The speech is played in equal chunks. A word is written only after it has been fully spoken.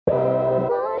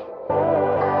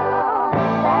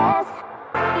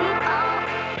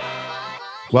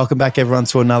Welcome back, everyone,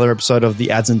 to another episode of the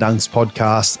Ads and Dunks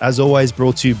podcast. As always,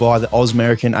 brought to you by the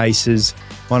Aus-American Aces.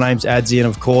 My name's Adsy, and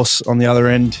of course, on the other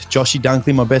end, Joshy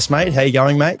Dunkley, my best mate. How you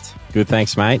going, mate? Good,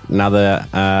 thanks, mate.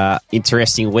 Another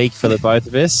interesting week for the both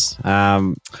of us.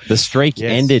 The streak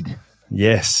ended.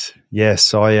 Yes. It's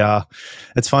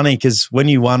funny because when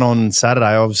you won on Saturday,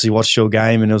 I obviously watched your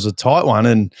game, and it was a tight one,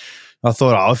 and I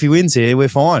thought, if he wins here, we're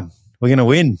fine. We're going to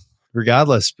win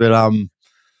regardless. But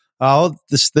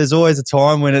there's always a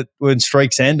time when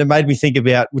streaks end. It made me think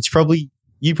about, which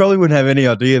you probably wouldn't have any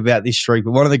idea about this streak,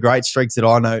 but one of the great streaks that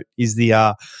I know is the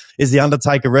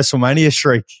Undertaker WrestleMania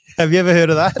streak. Have you ever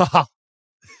heard of that?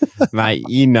 Mate,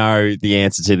 you know the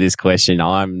answer to this question.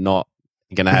 I'm not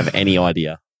going to have any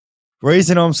idea.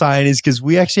 Reason I'm saying is because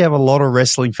we actually have a lot of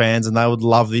wrestling fans, and they would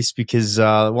love this because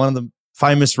one of the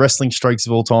famous wrestling streaks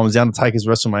of all time is the Undertaker's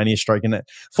WrestleMania streak, and it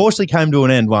fortunately came to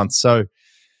an end once. So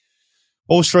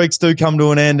all streaks do come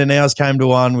to an end, and ours came to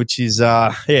one, which is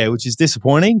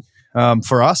disappointing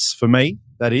for us, for me,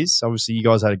 that is. Obviously, you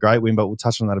guys had a great win, but we'll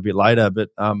touch on that a bit later. But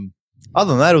other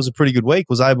than that, it was a pretty good week.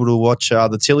 Was able to watch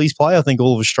the Tillies play. I think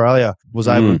all of Australia was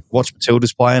able to watch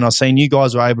Matildas play, and I seen you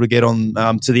guys were able to get on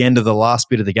to the end of the last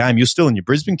bit of the game. You're still in your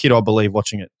Brisbane kit, I believe,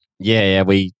 watching it. Yeah,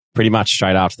 we pretty much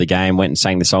straight after the game went and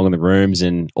sang the song in the rooms,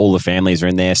 and all the families are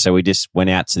in there. So we just went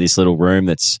out to this little room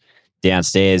that's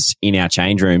downstairs in our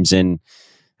change rooms, and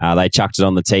they chucked it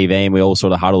on the TV, and we all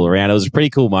sort of huddled around. It was a pretty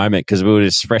cool moment because we were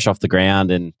just fresh off the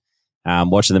ground and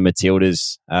watching the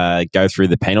Matildas go through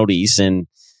the penalties. And,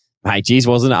 hey, geez,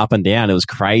 wasn't it up and down? It was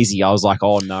crazy. I was like,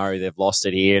 oh, no, they've lost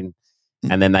it here.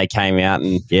 And then they came out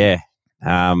and, put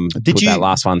that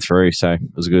last one through. So it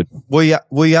was good. Were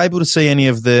you able to see any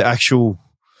of the actual,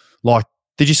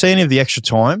 did you see any of the extra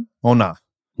time or no?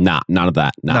 Nah, none of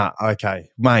that. Nah, okay.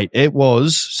 Mate, it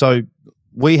was so –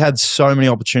 we had so many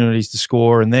opportunities to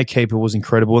score, and their keeper was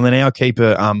incredible. And then our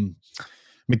keeper,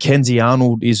 Mackenzie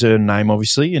Arnold is her name,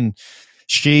 obviously, and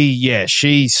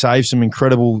she saved some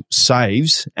incredible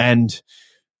saves. And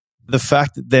the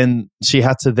fact that then she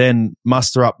had to then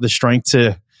muster up the strength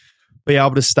to be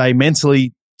able to stay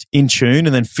mentally in tune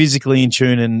and then physically in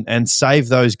tune and save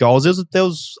those goals.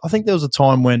 I think there was a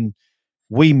time when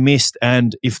we missed,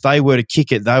 and if they were to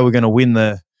kick it, they were going to win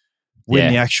the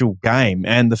actual game.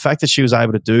 And the fact that she was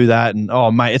able to do that, and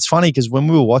mate, it's funny because when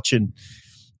we were watching,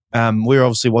 we were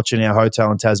obviously watching our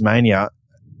hotel in Tasmania,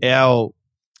 our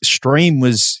stream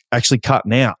was actually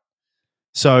cutting out.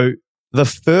 So the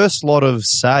first lot of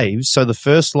saves, I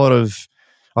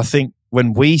think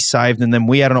when we saved and then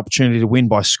we had an opportunity to win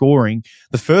by scoring,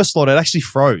 the first lot, it actually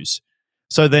froze.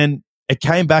 So then it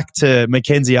came back to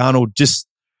Mackenzie Arnold just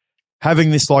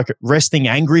having this resting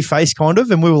angry face kind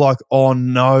of, and we were like, oh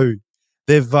no,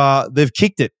 they've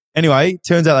kicked it. Anyway,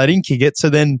 turns out they didn't kick it. So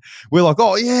then we're like,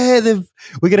 oh yeah,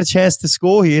 we get a chance to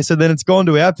score here. So then it's gone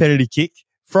to our penalty kick,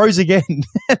 froze again.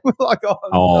 And we're like, oh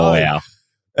no. Wow.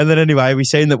 And then anyway, we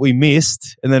seen that we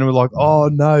missed, and then we're like, oh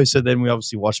no. So then we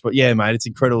obviously watched. But yeah, mate, it's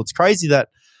incredible. It's crazy that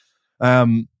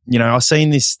I seen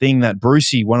this thing that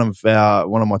Brucey, one of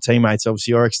my teammates,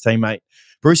 obviously your ex-teammate,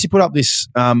 Brucey put up this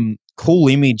cool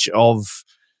image of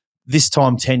this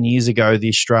time 10 years ago, the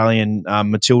Australian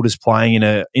Matildas playing in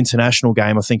an international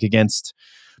game, I think against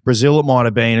Brazil it might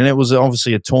have been, and it was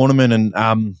obviously a tournament,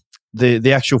 and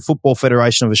the actual Football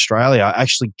Federation of Australia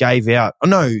actually gave out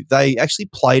 – they actually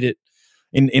played it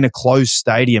in a closed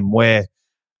stadium where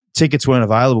tickets weren't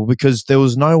available because there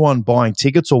was no one buying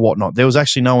tickets or whatnot. There was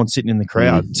actually no one sitting in the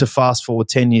crowd to fast forward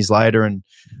 10 years later, and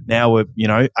now we're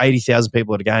 80,000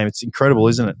 people at a game. It's incredible,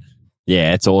 isn't it?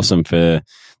 Yeah, it's awesome for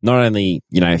not only,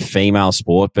 female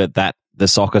sport, but the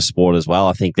soccer sport as well.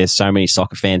 I think there's so many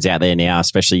soccer fans out there now,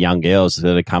 especially young girls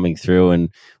that are coming through and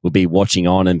will be watching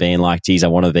on and being like, geez, I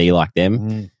want to be like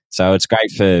them. So it's great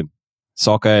for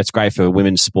soccer. It's great for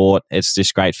women's sport. It's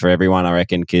just great for everyone, I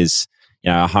reckon, because,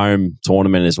 a home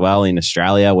tournament as well in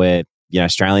Australia where,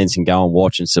 Australians can go and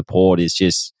watch and support is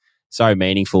just so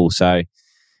meaningful. So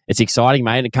it's exciting,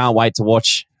 mate. I can't wait to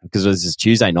watch because this is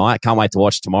Tuesday night. Can't wait to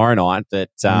watch tomorrow night.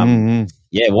 But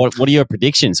what are your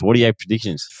predictions?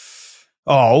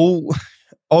 Oh,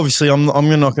 obviously, I'm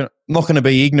not going to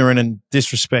be ignorant and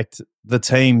disrespect the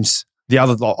teams. The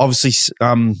other, obviously,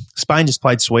 Spain just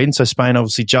played Sweden, so Spain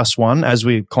obviously just won as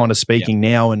we're kind of speaking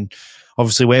now, and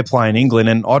obviously we're playing England,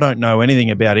 and I don't know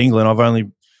anything about England. I've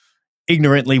only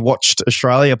ignorantly watched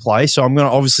Australia play, so I'm going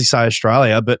to obviously say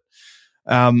Australia, but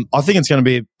I think it's going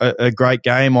to be a great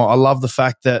game. I love the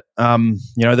fact that,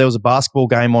 there was a basketball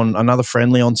game on another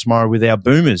friendly on tomorrow with our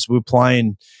Boomers.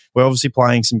 We're obviously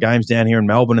playing some games down here in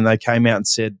Melbourne, and they came out and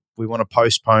said we want to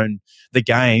postpone the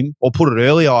game or put it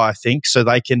earlier, I think, so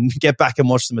they can get back and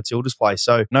watch the Matildas play.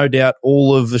 So no doubt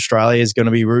all of Australia is going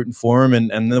to be rooting for them,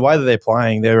 and the way that they're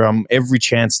playing, they're every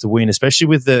chance to win, especially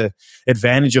with the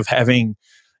advantage of having,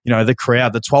 the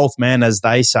crowd, the 12th man, as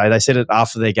they say. They said it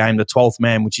after their game, the 12th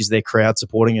man, which is their crowd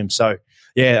supporting them. So,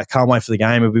 yeah, I can't wait for the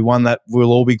game. It'll be one that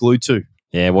we'll all be glued to.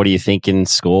 Yeah, what are you thinking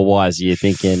score-wise? Are you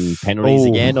thinking penalties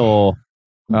again or?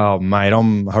 Oh, mate,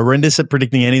 I'm horrendous at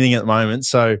predicting anything at the moment.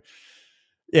 So,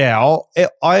 yeah,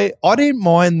 I didn't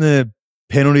mind the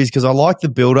penalties because I like the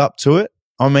build-up to it.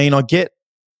 I mean, I'd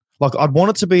want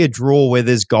it to be a draw where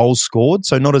there's goals scored,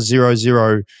 so not a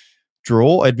 0-0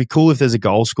 draw. It'd be cool if there's a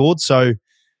goal scored. So,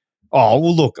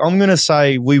 look, I'm going to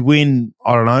say we win,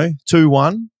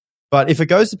 2-1. But if it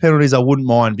goes to penalties, I wouldn't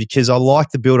mind because I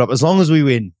like the build-up as long as we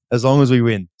win.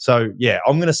 So, yeah,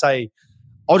 I'm going to say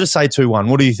 – I'll just say 2-1.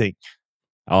 What do you think?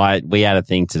 We had a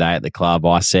thing today at the club.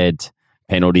 I said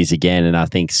penalties again, and I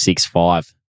think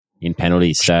 6-5 in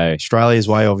penalties. So Australia's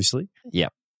way, obviously.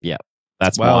 Yep.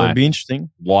 That's why it'd be interesting.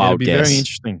 Wild guess. Very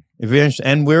interesting. It'd be interesting.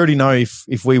 And we already know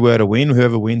if we were to win,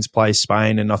 whoever wins plays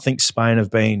Spain, and I think Spain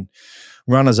have been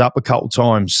runners up a couple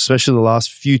other especially the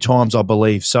last few times, I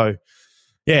believe. So,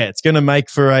 yeah, it's going to make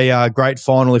for a great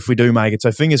final if we do make it.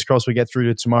 So fingers crossed we get through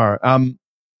to tomorrow.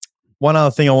 One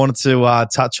other thing I wanted to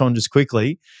touch on just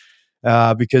quickly.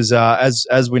 Because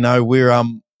as we know, we're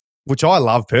which I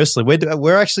love personally,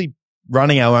 we're actually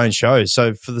running our own shows.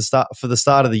 So for the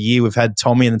start of the year, we've had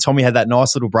Tommy, and then Tommy had that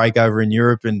nice little break over in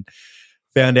Europe, and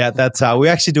found out that we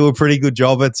actually do a pretty good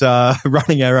job at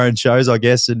running our own shows, I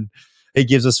guess, and he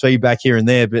gives us feedback here and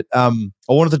there. But I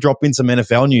wanted to drop in some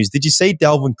NFL news. Did you see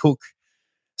Dalvin Cook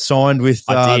signed with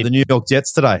the New York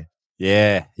Jets today?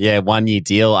 Yeah, 1 year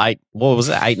deal. What was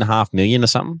it? $8.5 million or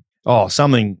something? Oh,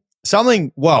 something.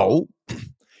 Well,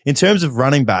 in terms of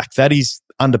running back, that is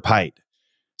underpaid.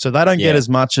 So they don't get as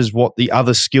much as what the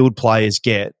other skilled players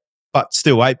get, but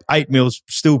still, $8 million's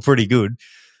still pretty good.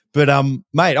 But,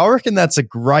 mate, I reckon that's a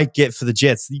great get for the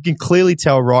Jets. You can clearly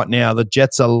tell right now the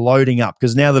Jets are loading up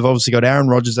because now they've obviously got Aaron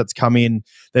Rodgers that's come in.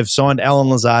 They've signed Alan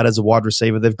Lazard as a wide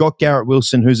receiver. They've got Garrett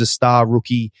Wilson, who's a star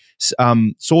rookie,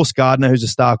 Sauce Gardner, who's a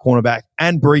star cornerback,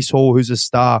 and Breece Hall, who's a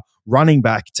star running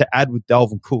back to add with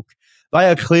Dalvin Cook. They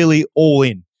are clearly all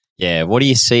in. Yeah. What do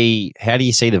you see? How do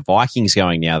you see the Vikings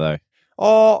going now, though?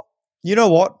 Oh, you know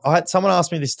what? Someone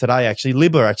asked me this today, actually.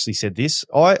 Libba actually said this.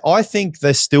 I think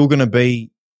they're still going to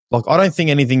be, I don't think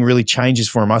anything really changes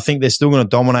for them. I think they're still going to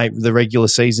dominate the regular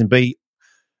season, be,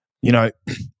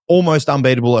 almost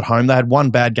unbeatable at home. They had one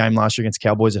bad game last year against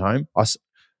Cowboys at home.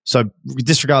 So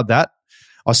disregard that.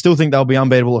 I still think they'll be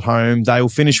unbeatable at home. They will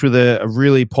finish with a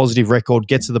really positive record,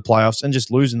 get to the playoffs, and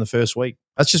just lose in the first week.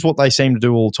 That's just what they seem to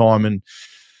do all the time. And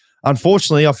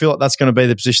unfortunately, I feel like that's going to be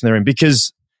the position they're in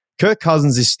because Kirk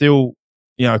Cousins is still,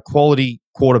 quality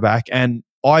quarterback, and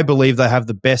I believe they have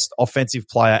the best offensive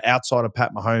player outside of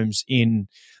Pat Mahomes in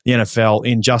the NFL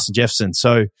in Justin Jefferson.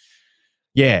 So,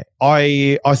 yeah,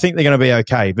 I think they're going to be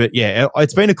okay. But, yeah,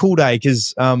 it's been a cool day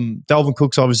because Dalvin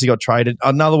Cook's obviously got traded.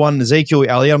 Another one, Ezekiel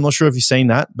Elliott. I'm not sure if you've seen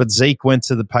that, but Zeke went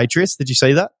to the Patriots. Did you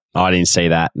see that? I didn't see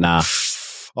that, nah.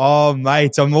 Oh,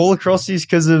 mate, I'm all across this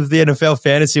because of the NFL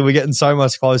fantasy. We're getting so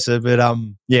much closer. But,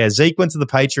 Zeke went to the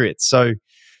Patriots. So,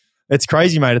 it's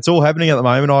crazy, mate. It's all happening at the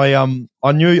moment. I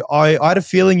had a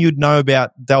feeling you'd know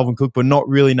about Dalvin Cook, but not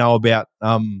really know about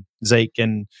Zeke.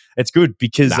 And it's good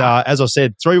because, as I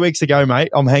said, 3 weeks ago, mate,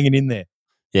 I'm hanging in there.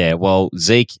 Yeah, well,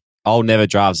 Zeke, I'll never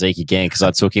draft Zeke again because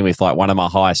I took him with one of my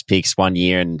highest picks one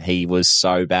year and he was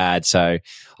so bad. So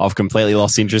I've completely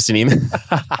lost interest in him.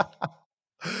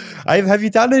 Have you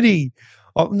done any?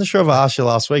 I'm not sure if I asked you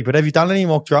last week, but have you done any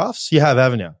mock drafts? You have,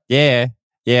 haven't you?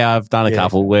 Yeah, I've done a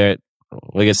couple where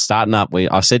we're starting up.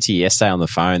 I said to you yesterday on the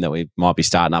phone that we might be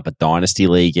starting up a dynasty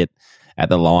league at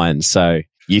the Lions. So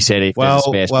you said if there's a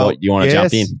spare spot, you want to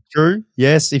jump in. True.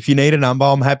 Yes, if you need a number,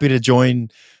 I'm happy to join.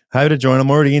 I'm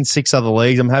already in 6 other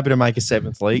leagues. I'm happy to make a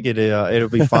 7th league. It'll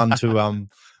be fun to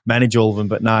manage all of them.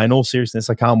 But no, in all seriousness,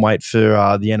 I can't wait for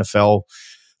the NFL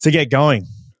to get going.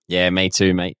 Yeah, me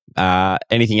too, mate.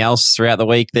 Anything else throughout the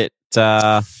week that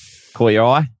caught your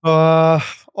eye?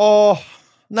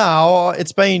 No,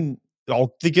 it's been.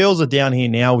 The girls are down here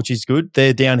now, which is good.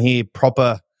 They're down here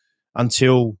proper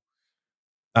until,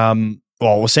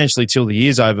 essentially till the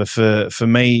year's over for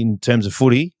me in terms of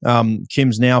footy.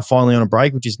 Kim's now finally on a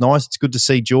break, which is nice. It's good to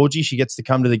see Georgie. She gets to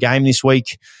come to the game this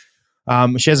week.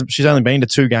 She's only been to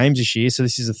 2 games this year, so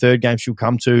this is the 3rd game she'll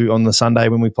come to on the Sunday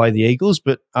when we play the Eagles.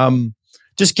 But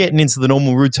just getting into the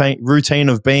normal routine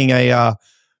of being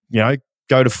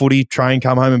go to footy, train,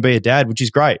 come home and be a dad, which is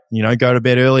great. Go to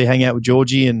bed early, hang out with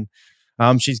Georgie, and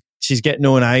she's she's getting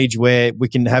to an age where we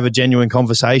can have a genuine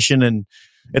conversation, and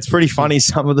it's pretty funny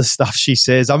some of the stuff she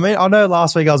says. I mean, I know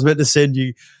last week I was meant to send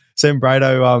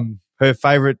Brado her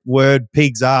favourite word,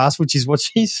 pig's ass, which is what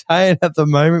she's saying at the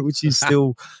moment, which is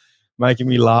still making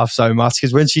me laugh so much,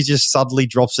 because when she just suddenly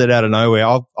drops it out of nowhere,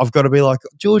 I've got to be like,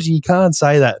 Georgie, you can't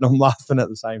say that, and I'm laughing at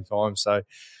the same time. So,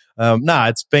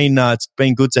 it's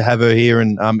been good to have her here,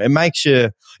 and it makes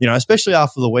you, especially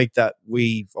after the week that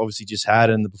we've obviously just had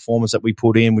and the performance that we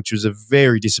put in, which was a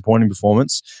very disappointing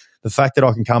performance. The fact that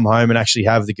I can come home and actually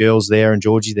have the girls there and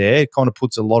Georgie there, it kind of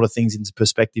puts a lot of things into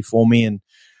perspective for me,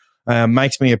 and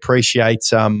makes me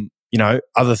appreciate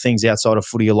other things outside of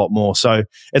footy a lot more. So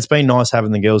it's been nice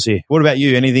having the girls here. What about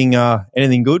you?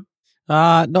 Anything good?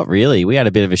 Not really. We had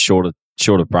a bit of a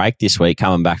shorter break this week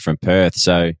coming back from Perth.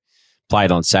 So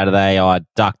played on Saturday. I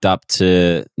ducked up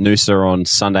to Noosa on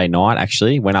Sunday night,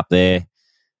 actually. Went up there.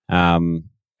 It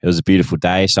was a beautiful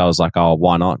day. So I was like, oh,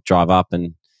 why not drive up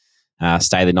and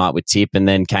stay the night with Tip, and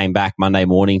then came back Monday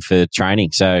morning for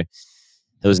training. So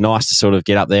it was nice to sort of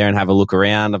get up there and have a look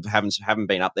around. I haven't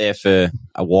been up there for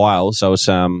a while. So it's,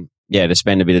 to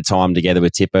spend a bit of time together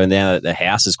with Tipper. And now that the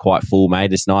house is quite full,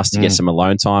 mate, it's nice to get some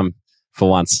alone time for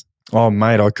once. Oh,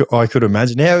 mate, I could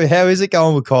imagine. How is it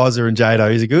going with Kaiser and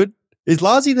Jado? Is it good? Is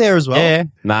Larzy there as well? Yeah.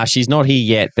 Nah, she's not here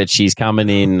yet, but she's coming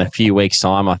in a few weeks'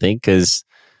 time, I think, because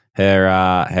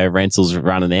her rental's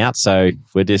running out. So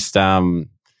we're just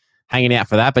hanging out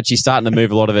for that, but she's starting to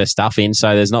move a lot of her stuff in,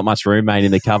 so there's not much room, mate,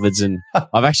 in the cupboards. And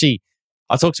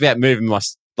I talked about moving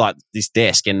this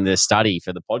desk in the study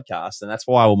for the podcast, and that's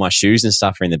why all my shoes and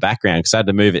stuff are in the background, because I had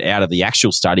to move it out of the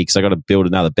actual study because I got to build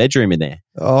another bedroom in there.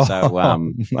 Oh, so,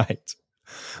 mate.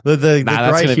 The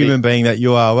great human being that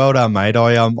you are. Well done, mate.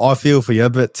 I feel for you,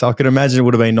 but I can imagine it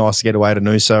would have been nice to get away to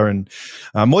Noosa.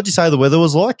 And what'd you say the weather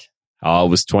was like? Oh, it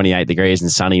was 28 degrees and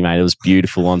sunny, mate. It was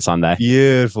beautiful on Sunday.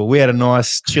 Beautiful. We had a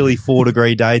nice chilly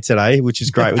 4-degree day today, which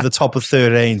is great, with a top of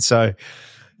 13. So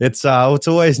it's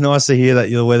always nice to hear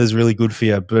that the weather's really good for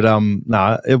you. But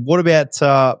what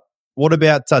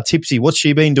about Tipsy? What's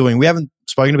she been doing? We haven't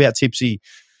spoken about Tipsy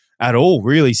at all,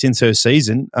 really, since her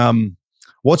season.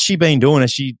 What's she been doing?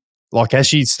 Has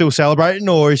she still celebrating,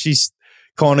 or is she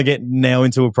kind of getting now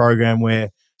into a program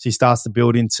where she starts to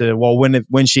build into,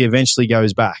 when she eventually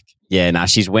goes back? Yeah,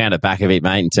 she's wound it back a bit,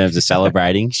 mate, in terms of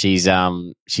celebrating. She's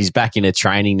back into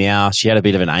training now. She had a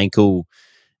bit of an ankle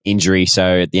injury,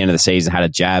 so at the end of the season had a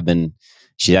jab, and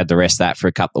she had to rest that for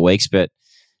a couple of weeks. But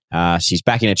she's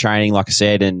back into training, like I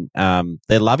said, and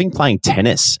they're loving playing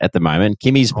tennis at the moment.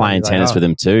 Kimmy's playing tennis with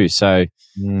them too, so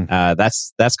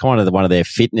that's kind of one of their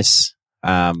fitness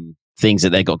things that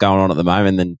they've got going on at the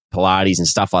moment, and Pilates and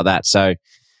stuff like that. So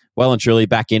well and truly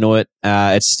back into it.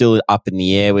 It's still up in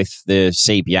the air with the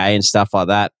CBA and stuff like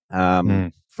that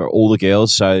for all the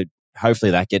girls. So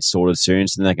hopefully that gets sorted soon,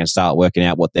 so then they can start working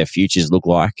out what their futures look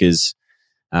like. Because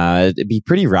it'd be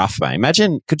pretty rough, mate.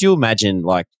 Could you imagine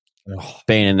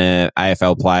being an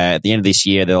AFL player at the end of this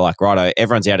year? They're like, righto,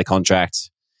 everyone's out of contract.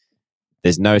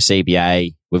 There's no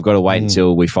CBA. We've got to wait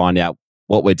until we find out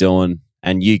what we're doing.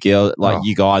 And you girls,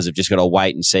 you guys have just got to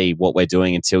wait and see what we're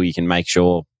doing until you can make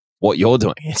sure what you're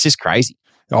doing. It's just crazy.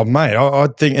 Oh, mate, I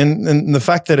think, and the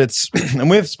fact that it's, and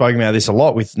we've spoken about this a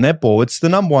lot with netball, it's the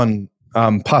number one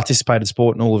participated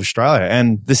sport in all of Australia,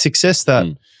 and the success that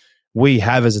we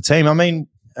have as a team. I mean,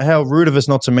 how rude of us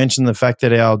not to mention the fact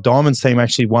that our Diamonds team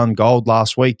actually won gold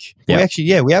last week. Yep.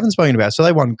 We haven't spoken about it. So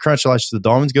they won. Congratulations to the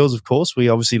Diamonds girls, of course. We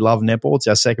obviously love netball. It's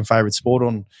our second favourite sport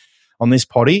on this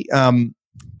potty.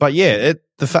 But yeah,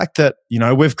 the fact that,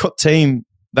 we've got team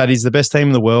that is the best team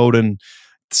in the world, and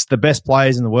it's the best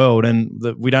players in the world, and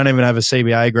we don't even have a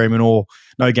CBA agreement or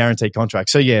no guaranteed contract.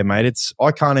 So yeah, mate,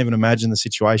 I can't even imagine the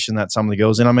situation that some of the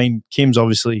girls in. I mean, Kim's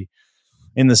obviously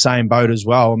in the same boat as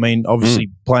well. I mean, obviously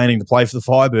planning to play for the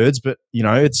Firebirds, but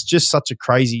it's just such a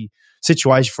crazy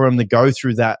situation for them to go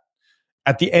through that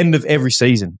at the end of every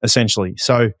season, essentially.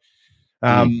 So,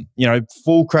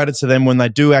 full credit to them when they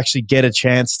do actually get a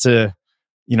chance to,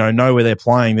 know where they're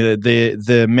playing.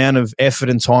 The amount of effort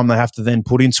and time they have to then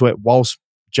put into it whilst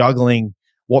juggling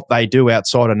what they do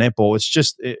outside of netball. It's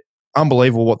just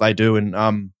unbelievable what they do.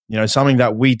 And, something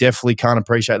that we definitely can't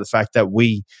appreciate, the fact that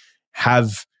we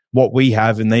have what we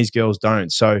have and these girls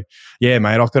don't. So, yeah,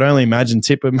 mate, I could only imagine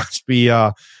Tipper must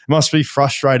be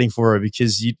frustrating for her,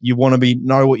 because you want to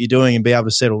know what you're doing and be able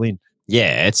to settle in.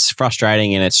 Yeah, it's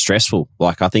frustrating and it's stressful.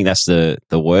 I think that's the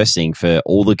worst thing for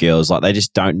all the girls. They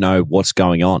just don't know what's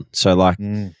going on. So,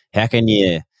 how can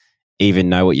you even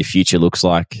know what your future looks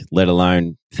like, let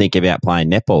alone think about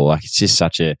playing netball? It's just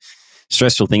such a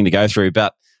stressful thing to go through.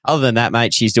 But other than that,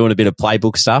 mate, she's doing a bit of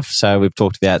playbook stuff. So we've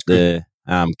talked about the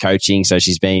coaching, so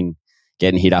she's been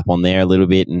getting hit up on there a little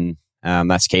bit, and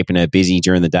that's keeping her busy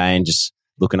during the day and just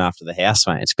looking after the house,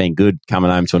 mate. It's been good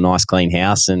coming home to a nice clean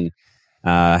house and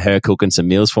her cooking some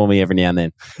meals for me every now and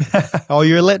then. Oh,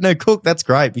 you're letting her cook. That's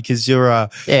great because you're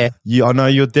yeah. I know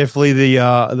you're definitely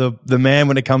the man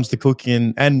when it comes to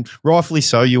cooking, and rightfully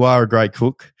so. You are a great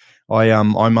cook. I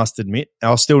must admit.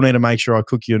 I'll still need to make sure I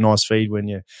cook you a nice feed when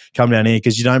you come down here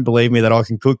because you don't believe me that I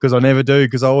can cook because I never do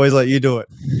because I always let you do it.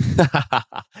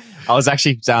 I was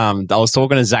actually I was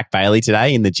talking to Zach Bailey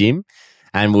today in the gym,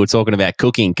 and we were talking about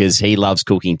cooking because he loves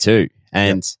cooking too,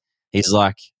 and he's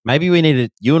like, maybe you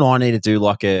and I need to do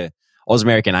like a Oz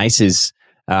American Aces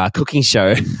cooking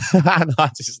show. And I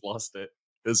just lost it.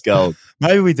 It was gold.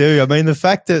 Maybe we do. I mean, the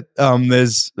fact that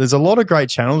there's a lot of great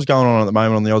channels going on at the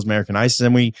moment on the Oz American Aces,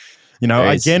 and we,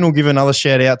 again, we'll give another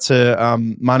shout out to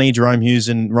Money, Jerome Hughes,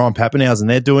 and Ryan Pappenhausen.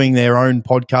 They're doing their own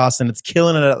podcast, and it's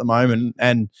killing it at the moment,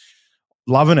 and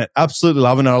loving it, absolutely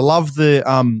loving it. I love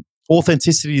the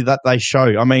authenticity that they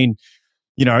show. I mean,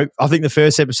 I think the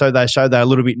first episode they showed they're a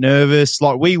little bit nervous,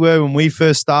 like we were when we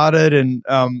first started, and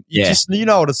you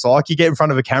know what it's like. You get in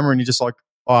front of a camera and you're just like,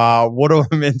 what am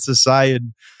I meant to say?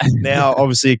 And now,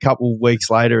 obviously, a couple of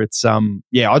weeks later, it's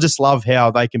I just love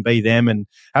how they can be them and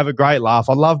have a great laugh.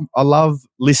 I love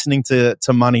listening to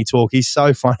Money talk. He's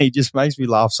so funny; he just makes me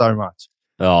laugh so much.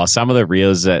 Oh, some of the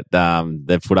reels that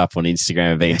they've put up on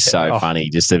Instagram have been so funny,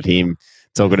 just of him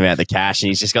talking about the cash, and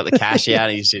he's just got the cash out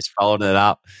and he's just folding it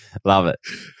up. Love it.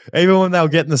 Even when they were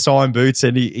getting the signed boots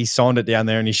and he signed it down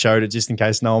there and he showed it just in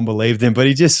case no one believed him. But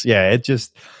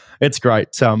it's great.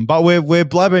 But we're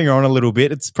blabbering on a little bit.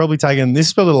 This is probably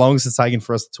the longest it's taken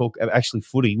for us to talk actually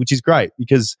footy, which is great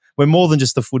because we're more than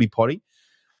just a footy potty.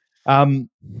 We'll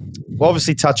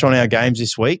obviously touch on our games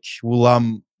this week.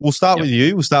 We'll start with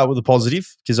you. We'll start with the positive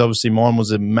because obviously mine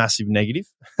was a massive negative.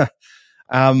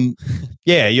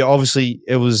 Obviously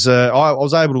it was. I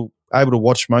was able to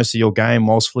watch most of your game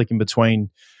whilst flicking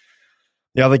between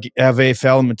our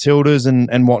VFL and Matildas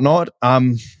and whatnot.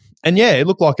 It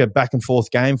looked like a back and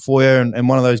forth game for you, and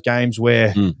one of those games where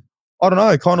I don't know,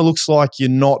 it kind of looks like you're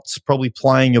not probably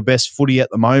playing your best footy at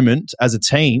the moment as a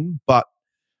team, but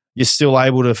you're still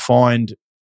able to find,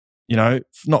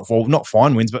 not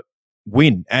find wins, but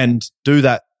win and do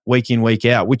that week in, week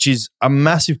out, which is a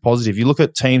massive positive. You look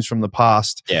at teams from the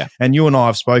past, and you and I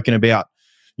have spoken about,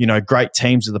 great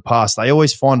teams of the past. They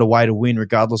always find a way to win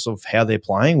regardless of how they're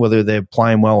playing, whether they're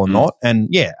playing well or not.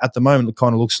 And, at the moment, it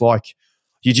kind of looks like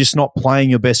you're just not playing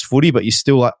your best footy, but you're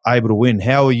still able to win.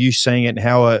 How are you seeing it? And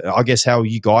how are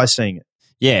you guys seeing it?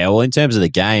 Yeah, well, in terms of the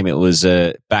game, it was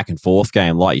a back and forth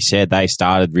game. Like you said, they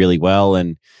started really well.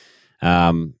 And,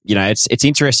 it's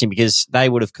interesting because they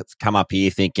would have come up here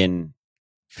thinking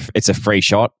it's a free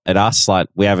shot at us. Like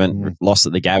we haven't lost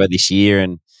at the Gabba this year.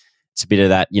 And it's a bit of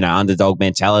that, underdog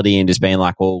mentality and just being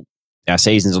like, well, our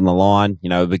season's on the line.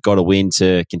 We've got to win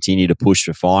to continue to push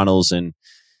for finals. And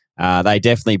they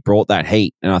definitely brought that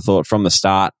heat. And I thought from the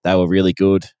start, they were really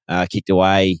good. Kicked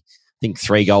away, I think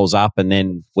 3 goals up. And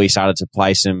then we started to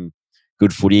play some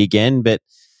good footy again. But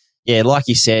yeah, like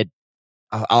you said,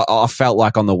 I felt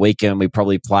like on the weekend we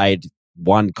probably played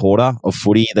 1 quarter of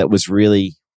footy that was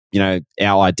really,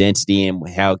 our identity and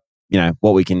how,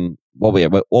 what we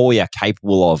are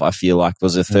capable of. I feel like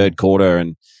was a third quarter,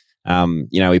 and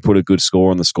we put a good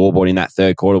score on the scoreboard in that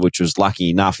third quarter, which was lucky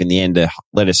enough in the end to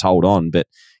let us hold on. But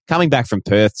coming back from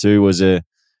Perth too was a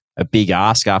big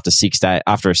ask after a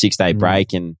 6-day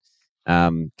break, and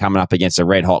coming up against the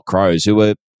red hot Crows, who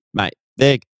were, mate,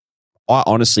 I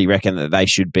honestly reckon that they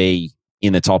should be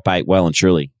in the top 8 well and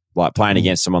truly. Like playing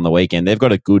against them on the weekend, they've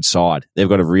got a good side. They've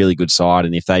got a really good side,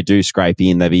 and if they do scrape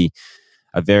in, they'd be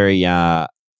a very,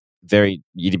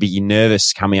 you'd be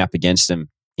nervous coming up against them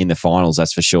in the finals.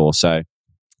 That's for sure. So,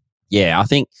 yeah, I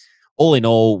think all in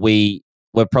all, we're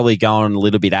probably going a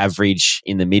little bit average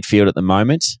in the midfield at the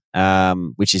moment,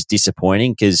 which is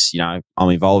disappointing because I'm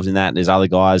involved in that. And there's other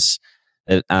guys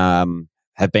that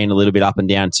have been a little bit up and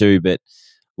down too, but.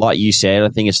 Like you said, I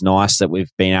think it's nice that we've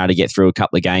been able to get through a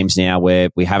couple of games now where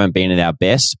we haven't been at our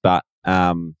best, but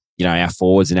our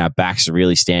forwards and our backs are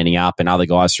really standing up, and other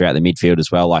guys throughout the midfield as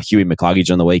well. Like Huey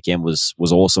McCluggage on the weekend was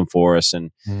awesome for us,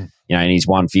 and in his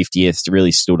 150th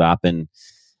really stood up and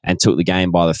took the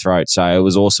game by the throat. So it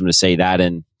was awesome to see that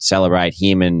and celebrate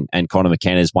him and Connor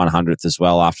McKenna's 100th as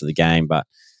well after the game. But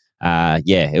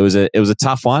it was a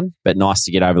tough one, but nice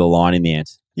to get over the line in the end.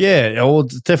 Yeah, well,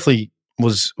 definitely.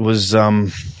 Was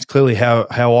clearly how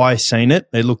I seen it.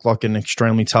 It looked like an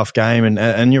extremely tough game,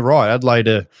 and you're right. Adelaide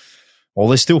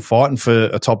they're still fighting for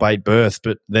a top 8 berth,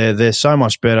 but they're so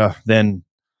much better than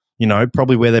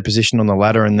probably where they're positioned on the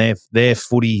ladder, and their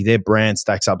footy, their brand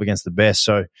stacks up against the best.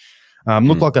 So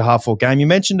looked like a hard-fought game. You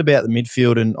mentioned about the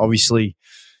midfield and obviously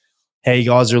how you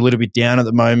guys are a little bit down at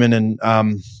the moment. And,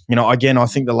 again, I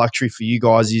think the luxury for you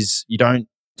guys is you don't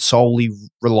solely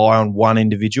rely on one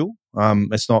individual.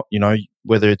 It's not,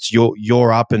 whether it's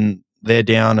you're up and they're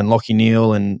down and Lachie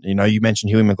Neale and, you mentioned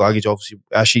Huey McGluggage. Obviously,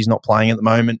 Ashley's not playing at the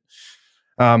moment.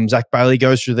 Zach Bailey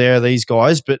goes through there, these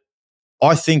guys. But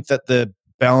I think that the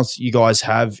balance that you guys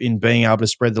have in being able to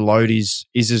spread the load is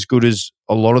as good as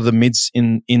a lot of the mids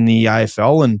in the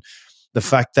AFL. And the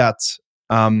fact that,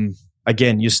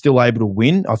 again, you're still able to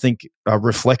win, I think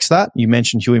reflects that. You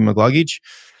mentioned Huey McGluggage,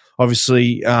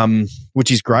 obviously,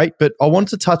 which is great. But I want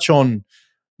to touch on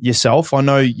yourself. I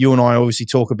know you and I obviously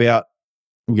talk about,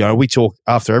 we talk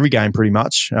after every game pretty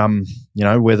much,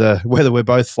 whether we're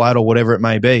both flat or whatever it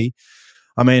may be.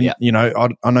 I mean,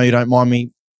 I know you don't mind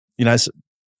me,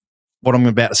 what I'm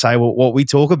about to say, what we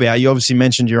talk about. You obviously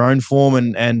mentioned your own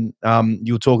form and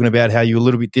you were talking about how you were a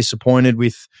little bit disappointed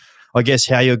with, I guess,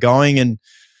 how you're going. And,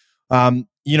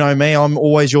 me, I'm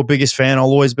always your biggest fan. I'll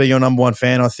always be your number one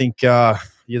fan. I think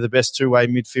you're the best two-way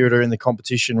midfielder in the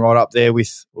competition, right up there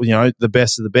with, the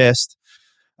best of the best.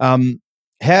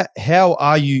 How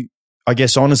are you, I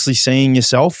guess, honestly seeing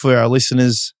yourself for our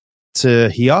listeners to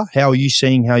hear? How are you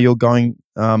seeing how you're going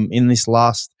in this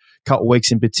last couple of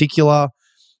weeks in particular?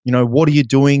 What are you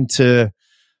doing to,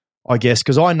 I guess,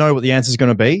 because I know what the answer is going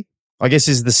to be. I guess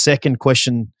is the second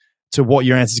question to what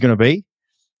your answer is going to be.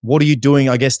 What are you doing,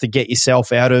 I guess, to get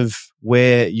yourself out of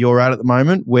where you're at the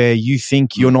moment, where you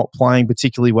think you're not playing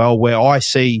particularly well, where I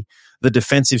see the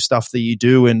defensive stuff that you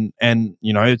do and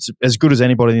it's as good as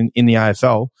anybody in the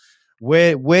AFL.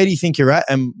 Where do you think you're at?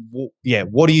 And,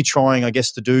 what are you trying, I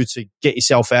guess, to do to get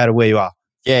yourself out of where you are?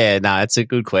 Yeah, no, it's a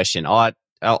good question. I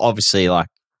obviously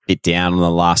bit down in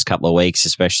the last couple of weeks,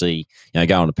 especially,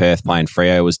 going to Perth playing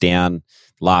Freo was down.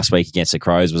 Last week against the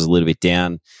Crows was a little bit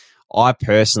down. I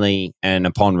personally, and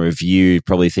upon review,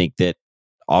 probably think that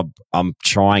I'm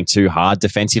trying too hard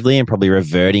defensively and probably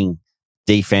reverting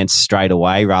defense straight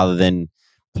away rather than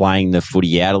playing the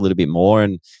footy out a little bit more.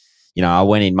 And, I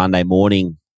went in Monday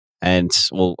morning and,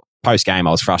 post game,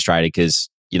 I was frustrated because,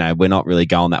 we're not really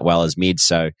going that well as mid.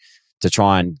 So to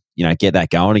try and, get that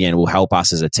going again will help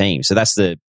us as a team. So that's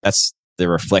the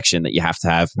reflection that you have to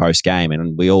have post game.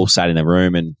 And we all sat in the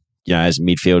room and, as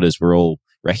midfielders, we're all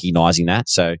recognizing that.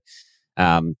 So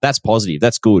that's positive.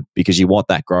 That's good because you want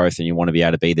that growth and you want to be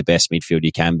able to be the best midfield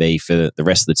you can be for the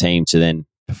rest of the team to then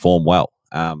perform well.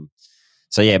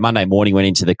 Monday morning went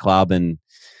into the club and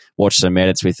watched some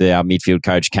edits with our midfield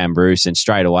coach, Cam Bruce, and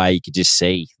straight away you could just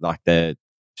see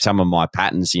some of my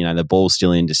patterns, the ball's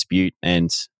still in dispute and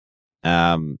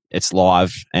it's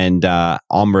live and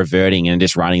I'm reverting and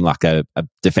just running like a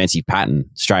defensive pattern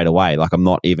straight away. Like I'm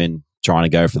not even trying to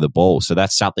go for the ball. So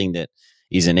that's something that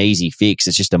is an easy fix.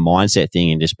 It's just a mindset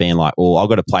thing and just being like, I've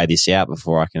got to play this out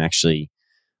before I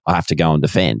have to go and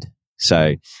defend.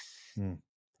 So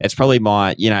it's probably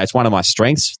it's one of my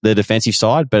strengths, the defensive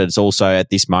side, but it's also at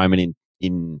this moment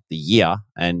in the year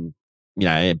and,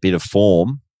 a bit of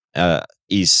form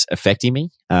is affecting me.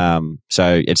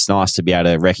 So it's nice to be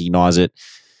able to recognize it.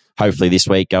 Hopefully this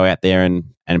week go out there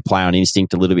and play on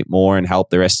instinct a little bit more and help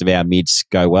the rest of our mids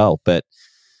go well. But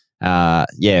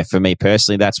for me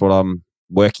personally, that's what I'm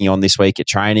working on this week at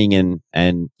training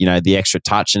and the extra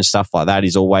touch and stuff like that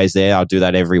is always there. I'll do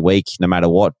that every week no matter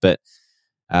what, but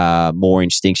more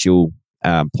instinctual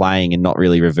playing and not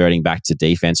really reverting back to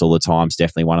defense all the time is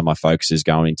definitely one of my focuses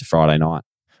going into Friday night.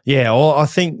 Yeah, well, I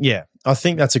think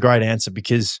that's a great answer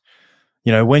because,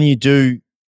 when you do,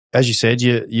 as you said,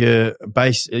 you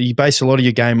base a lot of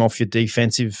your game off your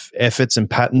defensive efforts and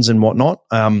patterns and whatnot.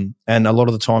 And a lot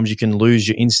of the times you can lose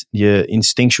your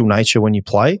instinctual nature when you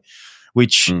play,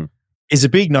 which is a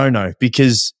big no-no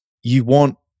because you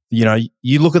want,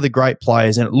 you look at the great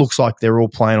players and it looks like they're all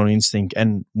playing on instinct.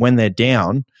 And when they're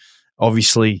down,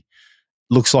 obviously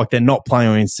looks like they're not playing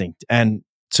on instinct. And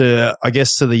to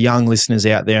the young listeners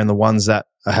out there and the ones that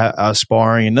are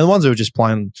aspiring and the ones who are just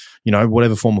playing,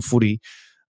 whatever form of footy,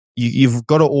 you've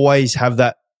got to always have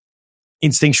that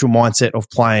instinctual mindset of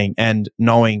playing and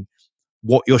knowing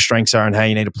what your strengths are and how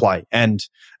you need to play. And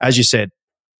as you said,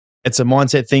 it's a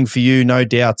mindset thing for you. No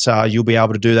doubt you'll be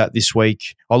able to do that this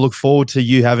week. I look forward to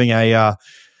you having a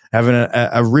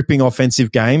ripping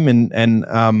offensive game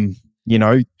and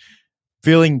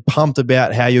feeling pumped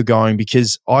about how you're going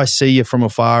because I see you from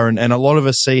afar and a lot of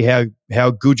us see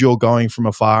how good you're going from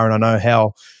afar. And I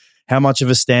know how much of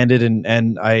a standard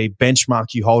and a benchmark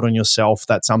you hold on yourself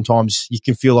that sometimes you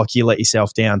can feel like you let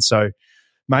yourself down. So,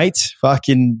 mate,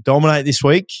 fucking dominate this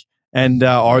week And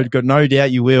I've got no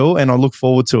doubt you will, and I look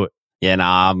forward to it. Yeah,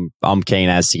 no, I'm keen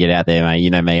as to get out there, mate.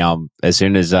 You know me, as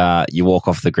soon as you walk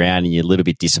off the ground and you're a little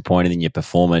bit disappointed in your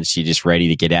performance, you're just ready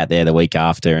to get out there the week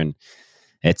after. And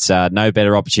it's no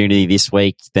better opportunity this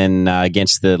week than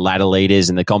against the ladder leaders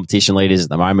and the competition leaders at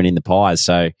the moment in the Pies.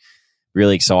 So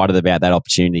really excited about that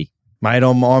opportunity, mate.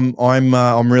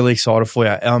 I'm really excited for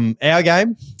you. Our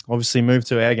game, obviously, moved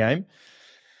to our game.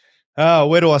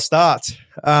 Where do I start?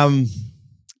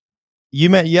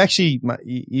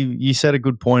 You said a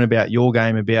good point about your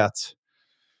game, about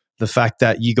the fact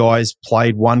that you guys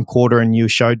played one quarter and you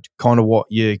showed kind of what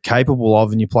you're capable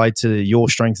of, and you played to your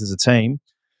strength as a team.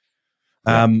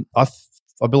 Yeah.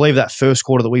 I believe that first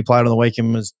quarter that we played on the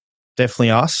weekend was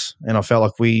definitely us, and I felt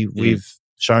like we've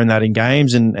shown that in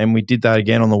games, and we did that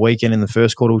again on the weekend in the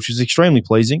first quarter, which was extremely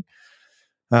pleasing.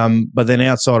 But then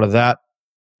outside of that,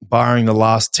 barring the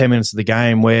last 10 minutes of the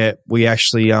game where we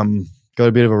actually got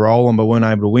a bit of a roll on but weren't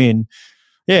able to win,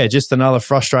 yeah, just another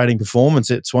frustrating performance.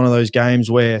 It's one of those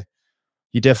games where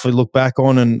you definitely look back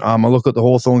on, and I look at the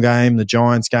Hawthorn game, the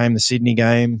Giants game, the Sydney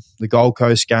game, the Gold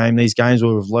Coast game, these games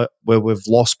where we've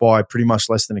lost by pretty much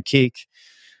less than a kick.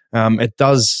 It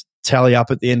does tally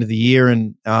up at the end of the year,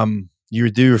 and you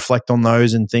do reflect on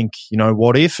those and think,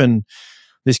 what if? And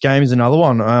this game is another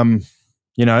one. And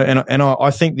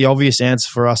I think the obvious answer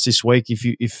for us this week,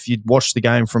 if you'd watched the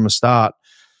game from the start,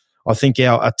 I think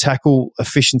our tackle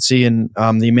efficiency and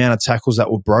the amount of tackles that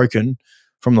were broken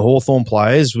from the Hawthorn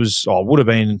players would have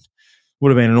been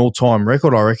an all-time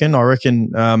record. I reckon.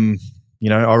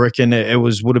 I reckon it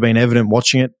would have been evident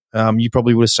watching it. You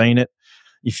probably would have seen it.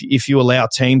 If you allow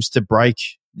teams to break,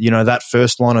 that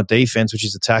first line of defense, which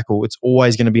is a tackle, it's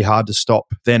always going to be hard to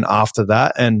stop. Then after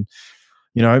that, and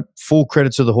full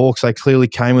credit to the Hawks. They clearly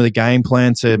came with a game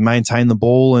plan to maintain the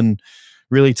ball and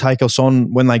really take us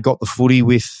on when they got the footy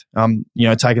with,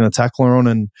 taking the tackler on,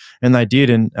 and they did.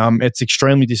 And it's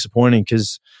extremely disappointing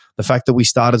because the fact that we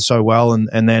started so well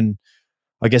and then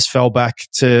I guess fell back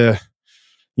to,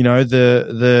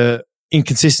 the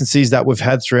inconsistencies that we've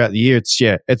had throughout the year.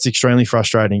 It's extremely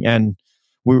frustrating. And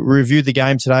we reviewed the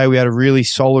game today. We had a really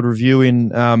solid review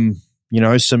in,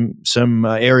 some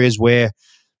areas where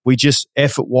we just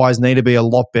effort-wise need to be a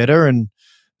lot better, and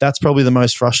that's probably the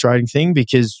most frustrating thing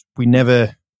because we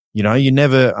never, you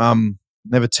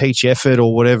never teach effort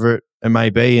or whatever it may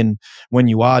be, and when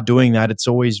you are doing that, it's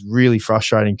always really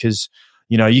frustrating because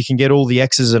you can get all the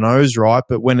X's and O's right,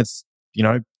 but when it's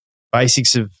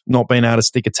basics of not being able to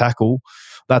stick a tackle,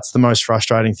 that's the most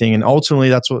frustrating thing, and ultimately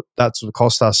that's what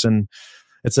cost us, and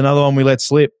it's another one we let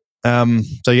slip.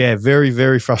 So yeah, very,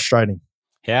 very frustrating.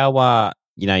 How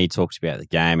you talked about the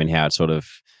game and how it sort of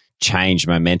changed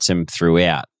momentum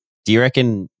throughout. Do you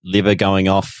reckon Libba going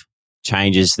off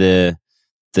changes the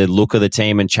look of the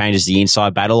team and changes the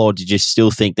inside battle, or did you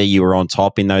still think that you were on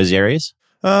top in those areas?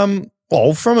 Well,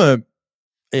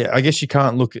 I guess you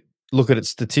can't look at it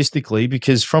statistically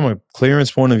because from a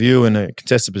clearance point of view and a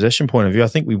contested possession point of view, I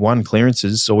think we won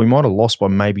clearances, so we might have lost by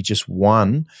maybe just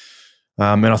one.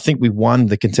 And I think we won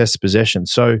the contested possession.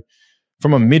 So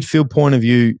from a midfield point of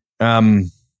view,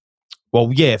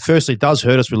 firstly, it does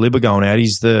hurt us with Libba going out.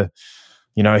 He's the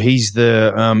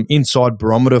inside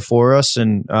barometer for us,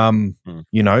 and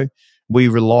we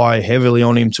rely heavily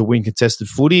on him to win contested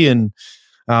footy, and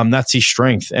that's his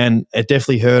strength. And it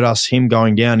definitely hurt us him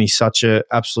going down. He's such an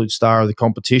absolute star of the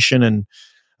competition, and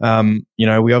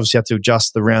we obviously have to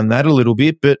adjust around that a little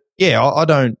bit. But yeah, I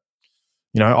don't.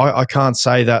 I can't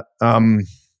say that. The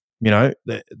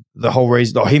whole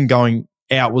reason him going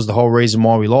out was the whole reason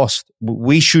why we lost.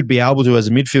 We should be able to, as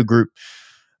a midfield group,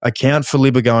 account for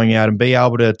Libba going out and be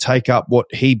able to take up what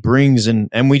he brings,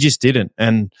 and we just didn't.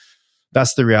 And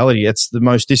that's the reality. It's the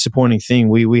most disappointing thing.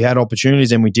 We had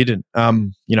opportunities and we didn't. I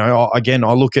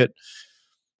look at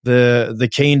the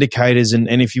key indicators,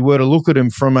 and if you were to look at them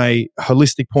from a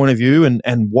holistic point of view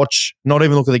and watch, not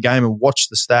even look at the game and watch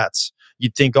the stats,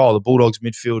 you'd think, the Bulldogs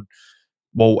midfield,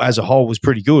 well, as a whole was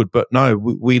pretty good. But no,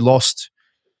 we lost.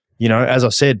 As I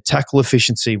said, tackle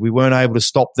efficiency. We weren't able to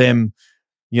stop them,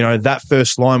 that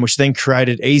first line, which then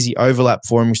created easy overlap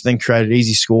for him, which then created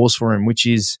easy scores for him, which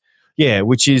is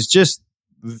just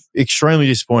extremely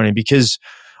disappointing because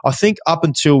I think up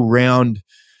until round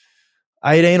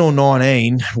 18 or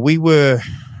 19, we were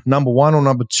number 1 or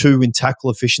number 2 in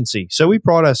tackle efficiency. So we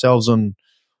pride ourselves on,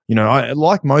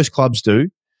 like most clubs do.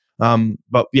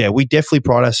 But yeah, we definitely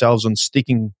pride ourselves on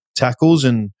sticking tackles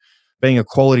and being a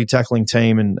quality tackling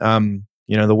team, and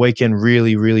the weekend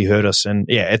really, really hurt us. And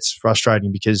yeah, it's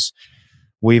frustrating because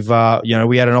we've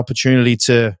we had an opportunity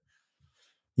to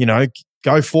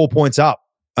go 4 points up,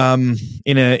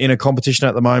 in a competition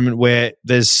at the moment where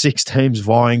there's 6 teams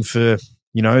vying for,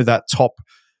 that top.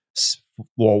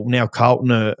 Well, now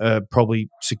Carlton are probably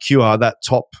secure that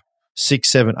top 6,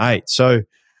 7, 8. So,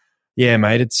 yeah,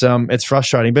 mate, it's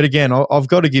frustrating. But again, I've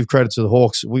got to give credit to the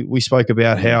Hawks. We spoke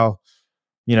about how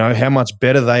much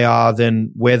better they are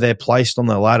than where they're placed on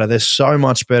the ladder. They're so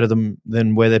much better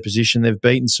than where they're positioned. They've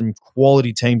beaten some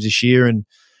quality teams this year, and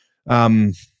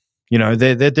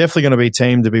they're definitely going to be a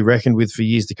team to be reckoned with for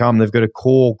years to come. They've got a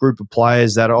core group of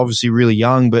players that are obviously really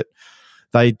young, but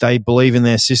they believe in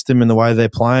their system and the way they're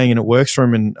playing, and it works for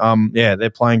them. And they're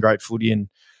playing great footy, and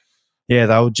they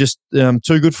were just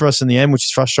too good for us in the end, which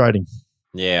is frustrating.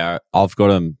 Yeah, I've got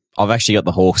them. I've actually got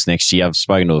the Hawks next year. I've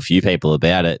spoken to a few people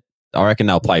about it. I reckon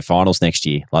they'll play finals next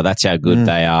year. Like, that's how good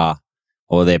they are,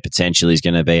 or their potential is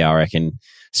going to be, I reckon,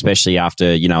 especially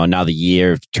after, another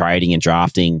year of trading and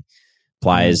drafting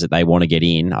players that they want to get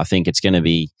in. I think it's going to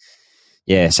be,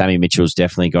 Sammy Mitchell's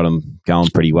definitely got them going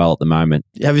pretty well at the moment.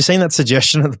 Have you seen that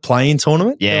suggestion at the play-in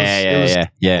tournament? Yeah.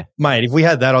 Mate, if we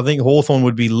had that, I think Hawthorn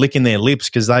would be licking their lips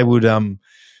because they would,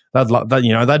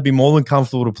 they'd be more than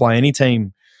comfortable to play any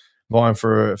team vying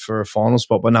for a final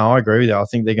spot. But no, I agree with you. I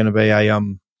think they're going to be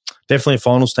definitely a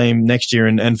finals team next year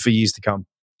and for years to come.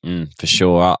 For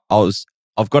sure.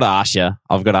 I've got to ask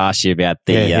you about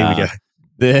the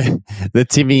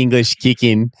Timmy English kick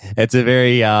in. It's a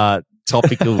very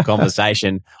topical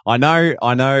conversation. I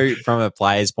know from a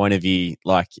player's point of view,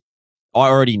 like, I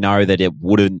already know that it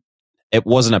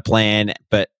wasn't a plan,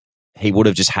 but he would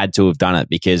have just had to have done it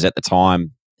because at the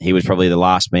time he was probably the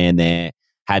last man there,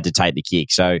 had to take the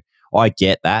kick. So I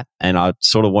get that, and I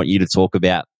sort of want you to talk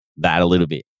about that a little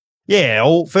bit. Yeah,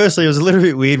 well, firstly, it was a little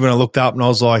bit weird when I looked up and I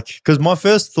was like, because my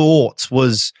first thought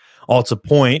was, it's a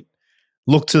point,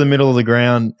 look to the middle of the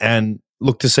ground and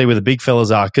look to see where the big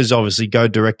fellas are, because obviously go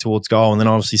direct towards goal, and then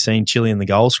obviously seeing Chile in the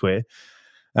goal square.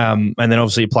 And then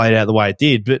obviously it played out the way it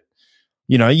did. But,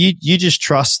 you just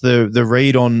trust the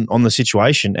read on the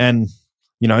situation. And,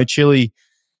 Chile,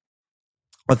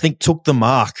 I think, took the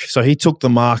mark. So he took the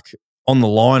mark on the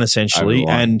line essentially.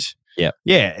 And,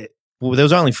 well, there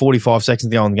was only 45 seconds to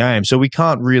go in the game, so we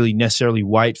can't really necessarily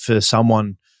wait for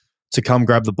someone to come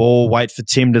grab the ball, wait for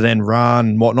Tim to then run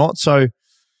and whatnot. So,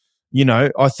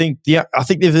 I think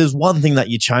if there's one thing that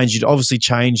you change, you'd obviously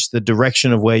change the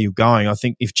direction of where you're going. I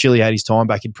think if Chile had his time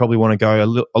back, he'd probably want to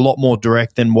go a lot more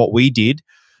direct than what we did.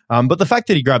 But the fact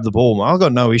that he grabbed the ball, I've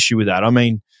got no issue with that. I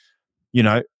mean,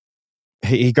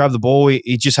 he grabbed the ball.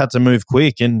 He just had to move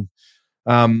quick. And,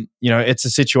 it's a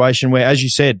situation where, as you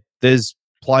said, there's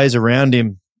players around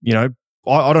him. I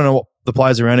don't know what the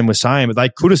players around him were saying, but they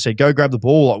could have said, go grab the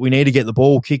ball. Like, we need to get the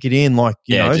ball, kick it in. Like,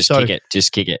 just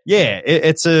kick it. Yeah,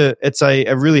 it's a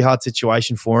really hard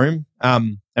situation for him.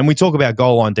 And we talk about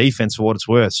goal line defense for what it's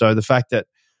worth. So the fact that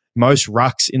most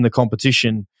rucks in the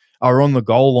competition are on the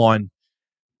goal line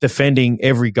defending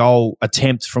every goal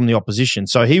attempt from the opposition.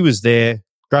 So he was there,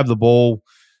 grabbed the ball,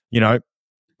 it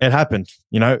happened.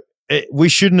 We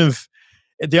shouldn't have.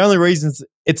 The only reason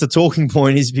it's a talking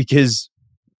point is because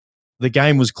the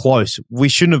game was close. We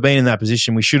shouldn't have been in that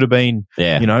position. We should have been,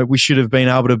 we should have been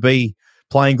able to be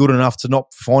playing good enough to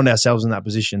not find ourselves in that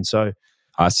position. So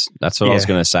that's what I was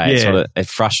going to say. It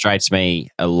frustrates me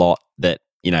a lot that,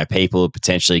 people are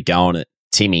potentially going at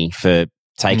Timmy for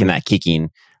taking that kick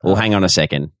in. Well, hang on a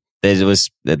second.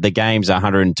 The game's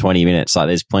 120 minutes. Like,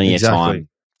 there's plenty of time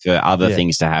for other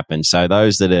things to happen. So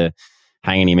those that are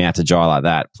hanging him out to dry like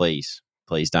that, please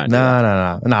don't.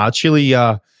 No. Chile.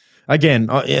 Again,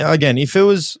 if it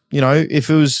was, if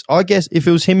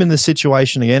it was him in the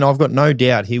situation again, I've got no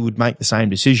doubt he would make the same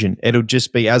decision. It'll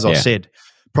just be, as I said,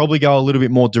 probably go a little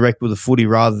bit more direct with the footy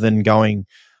rather than going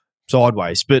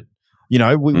sideways. But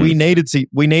we needed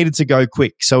to go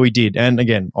quick, so we did. And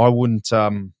again, I wouldn't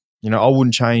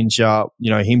change,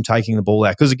 him taking the ball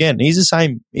out, because again, he's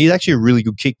actually a really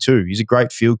good kick too. He's a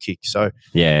great field kick. So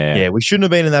we shouldn't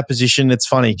have been in that position. It's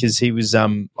funny because he was, I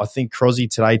think Crosby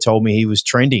today told me he was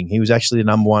trending. He was actually the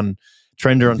number one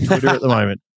trender on Twitter at the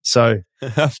moment. So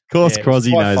of course,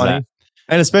 Crosby knows that.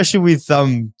 And especially with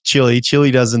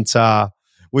Chile doesn't,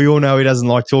 we all know he doesn't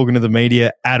like talking to the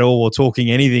media at all, or talking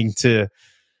anything to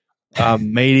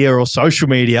media or social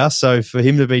media. So for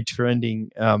him to be trending,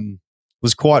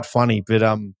 was quite funny, but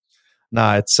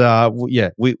it's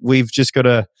we've just got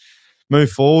to move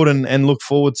forward and look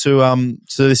forward to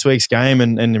this week's game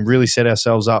and really set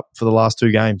ourselves up for the last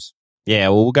 2 games. Yeah,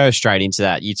 well, we'll go straight into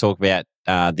that. You talk about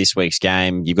this week's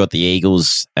game. You've got the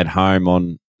Eagles at home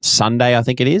on Sunday, I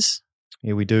think it is.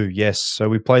 Yeah, we do. Yes, so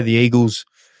we play the Eagles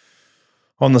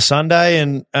on the Sunday,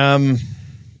 and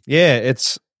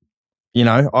it's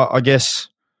I guess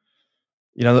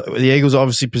the Eagles are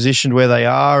obviously positioned where they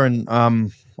are, and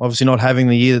obviously not having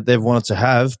the year that they've wanted to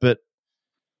have, but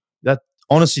that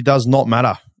honestly does not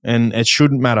matter, and it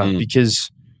shouldn't matter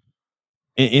because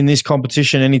in this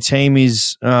competition, any team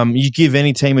is you give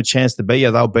any team a chance to beat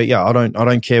you, they'll beat you. I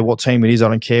don't care what team it is. I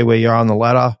don't care where you are on the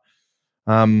ladder.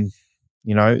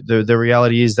 The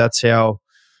reality is that's how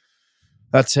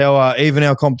even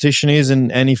our competition is,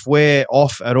 and if we're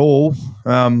off at all,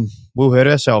 we'll hurt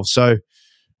ourselves. So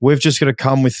we've just got to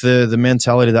come with the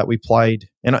mentality that we played.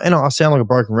 And I sound like a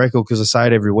broken record because I say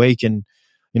it every week, and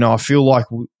I feel like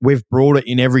we've brought it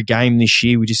in every game this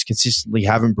year. We just consistently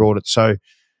haven't brought it. So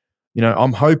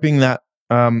I'm hoping that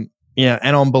and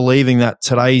I'm believing that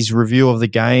today's review of the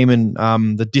game and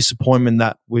the disappointment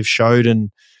that we've showed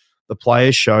and the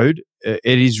players showed,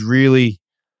 it is really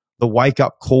the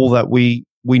wake-up call that we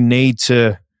need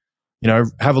to,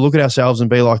 have a look at ourselves and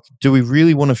be like, do we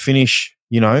really want to finish,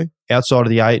 outside of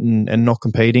the 8 and not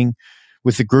competing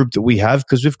with the group that we have?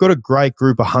 Because we've got a great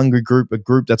group, a hungry group, a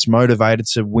group that's motivated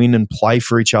to win and play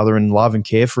for each other and love and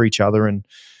care for each other. And,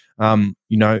 and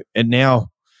now,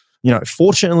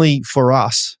 fortunately for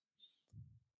us,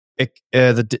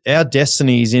 our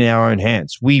destiny is in our own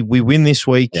hands. We win this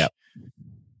week. Yep.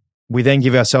 We then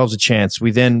give ourselves a chance.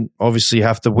 We then obviously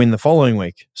have to win the following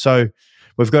week. So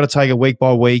we've got to take it week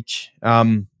by week.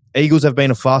 Eagles have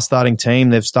been a fast-starting team.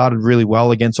 They've started really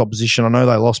well against opposition. I know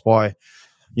they lost by,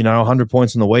 100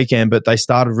 points on the weekend, but they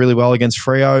started really well against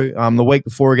Freo. The week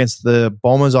before against the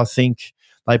Bombers, I think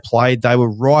they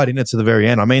were right in it to the very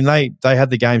end. I mean, they had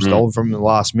the game stolen from the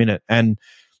last minute, and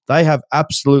they have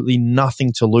absolutely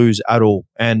nothing to lose at all.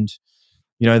 And,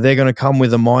 they're going to come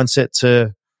with a mindset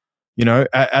to,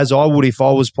 as I would if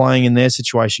I was playing in their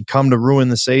situation, come to ruin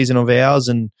the season of ours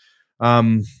and,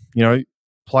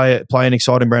 play an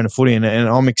exciting brand of footy. And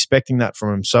I'm expecting that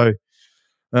from them. So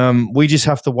we just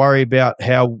have to worry about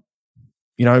how,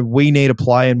 we need to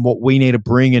play and what we need to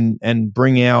bring and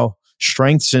bring our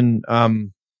strengths and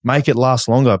make it last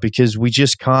longer, because we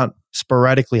just can't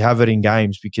sporadically have it in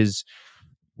games because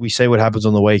we see what happens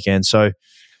on the weekend. So,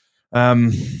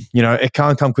 it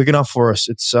can't come quick enough for us.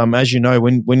 It's as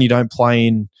when you don't play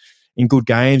in good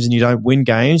games and you don't win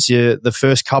games, the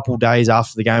first couple days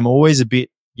after the game are always a bit,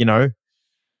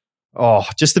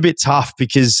 just a bit tough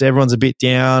because everyone's a bit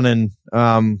down and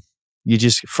you're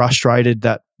just frustrated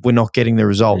that we're not getting the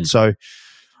result. So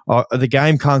the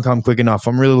game can't come quick enough.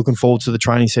 I'm really looking forward to the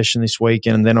training session this week,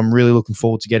 and then I'm really looking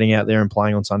forward to getting out there and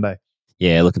playing on Sunday.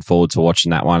 Yeah, looking forward to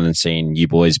watching that one and seeing you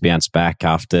boys bounce back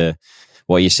after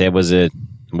what you said was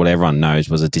what everyone knows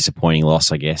was a disappointing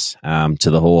loss, I guess, to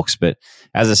the Hawks. But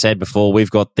as I said before,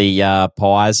 we've got the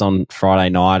Pies on Friday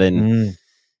night, and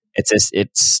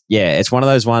it's one of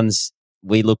those ones.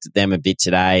 We looked at them a bit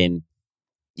today, and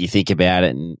you think about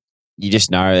it, and you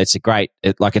just know it's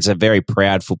it's a very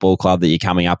proud football club that you're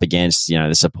coming up against.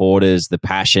 The supporters, the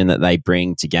passion that they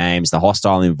bring to games, the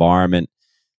hostile environment,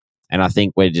 and I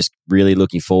think we're just really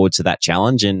looking forward to that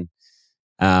challenge. And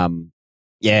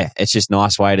it's just a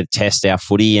nice way to test our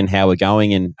footy and how we're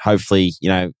going, and hopefully,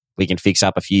 we can fix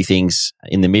up a few things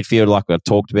in the midfield like we've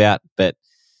talked about, but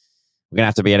we're going to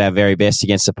have to be at our very best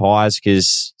against the Pies,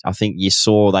 because I think you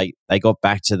saw they got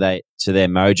back to their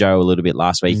mojo a little bit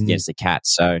last week against the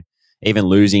Cats. So even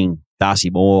losing Darcy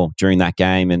Moore during that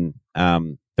game and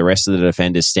the rest of the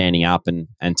defenders standing up and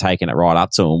taking it right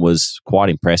up to them was quite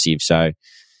impressive. So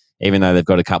even though they've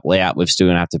got a couple out, we're still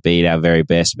going to have to be at our very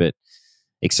best. But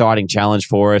exciting challenge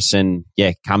for us, and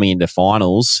coming into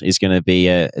finals is going to be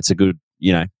it's a good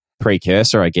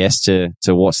precursor, I guess, to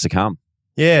what's to come.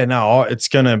 Yeah, no, it's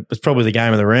probably the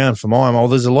game of the round for mine. Well,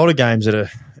 there's a lot of games that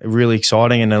are really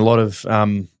exciting, and a lot of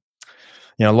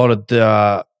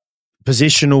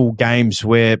positional games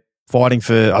where fighting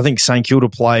for. I think St Kilda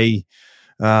play.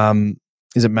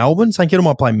 Is it Melbourne? St Kilda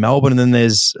might play Melbourne, and then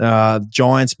there's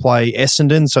Giants play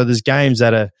Essendon. So there's games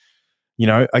that are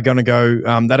going to go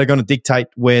that are going to dictate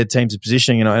where teams are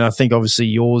positioning, and I think obviously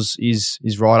yours is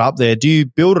right up there. Do you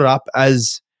build it up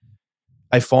as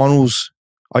a finals,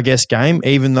 I guess, game,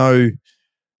 even though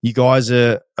you guys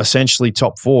are essentially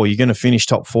top four? You're going to finish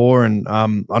top four, and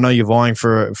I know you're vying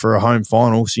for a home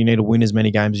final, so you need to win as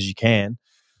many games as you can.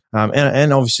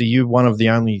 And obviously you're one of the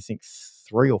only, I think,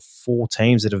 3 or 4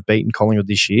 teams that have beaten Collingwood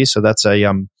this year, so that's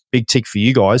a big tick for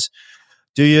you guys.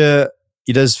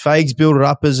 Does Fags build it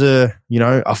up as a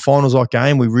finals like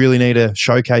game? We really need to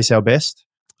showcase our best.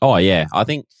 Oh yeah, I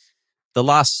think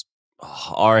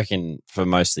I reckon for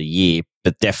most of the year,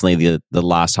 but definitely the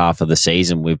last half of the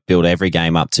season, we've built every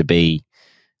game up to be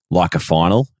like a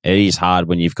final. It is hard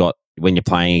when you're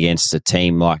playing against a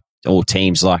team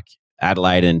teams like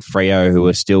Adelaide and Freo, who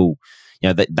are still,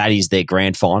 that is their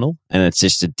grand final, and it's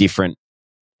just a different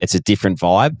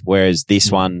vibe. Whereas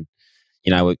this one,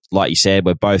 like you said,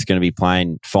 we're both going to be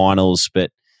playing finals,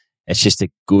 but it's just a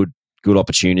good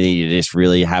opportunity to just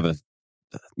really have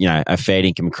a fair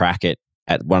income crack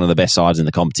at one of the best sides in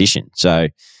the competition. So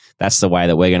that's the way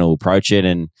that we're going to approach it.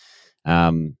 And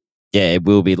it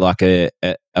will be like a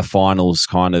finals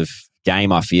kind of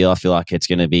game. I feel like it's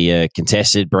going to be a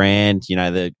contested brand.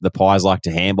 The Pies like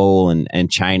to handball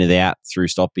and chain it out through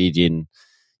stoppage, and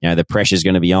the pressure's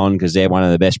going to be on because they're one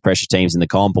of the best pressure teams in the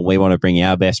comp, and we want to bring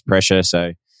our best pressure.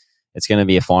 So it's going to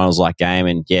be a finals-like game,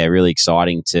 and really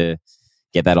exciting to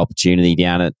get that opportunity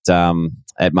down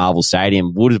at Marvel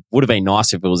Stadium. Would have been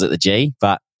nice if it was at the G,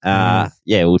 but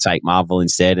we'll take Marvel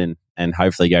instead, and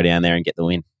hopefully go down there and get the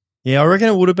win. Yeah, I reckon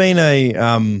it would have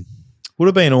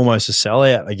been almost a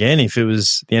sellout again if it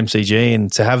was the MCG,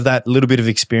 and to have that little bit of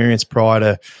experience prior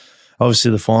to obviously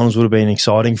the finals would have been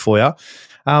exciting for you.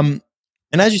 And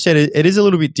as you said, it is a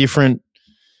little bit different.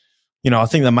 I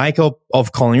think the makeup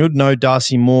of Collingwood, no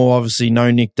Darcy Moore, obviously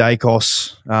no Nick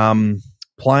Dacos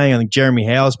playing. I think Jeremy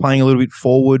Howe's playing a little bit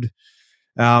forward.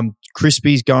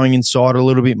 Crispy's going inside a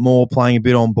little bit more, playing a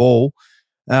bit on ball.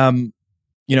 Do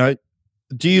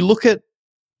you look at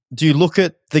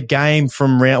the game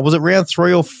from round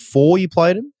 3 or 4 you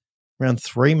played him? Round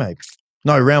 3 maybe.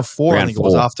 No, round 4 I think it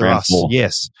was after us. 4.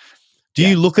 Yes. Do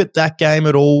you look at that game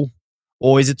at all,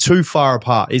 or is it too far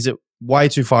apart? Is it way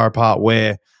too far apart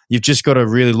where you've just got to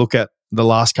really look at the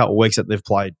last couple of weeks that they've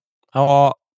played?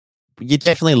 Oh, you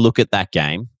definitely look at that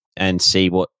game and see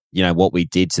what we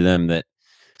did to them that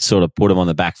sort of put them on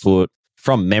the back foot.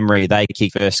 From memory, they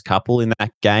kicked first couple in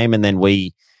that game, and then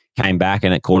we came back,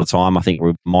 and at quarter time, I think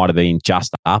we might have been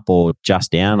just up or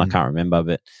just down. I can't remember,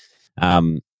 but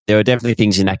there were definitely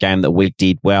things in that game that we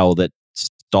did well that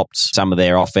stopped some of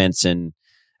their offense. And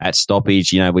at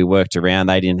stoppage, we worked around.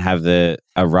 They didn't have a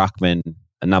ruckman,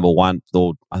 a number one.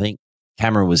 Or I think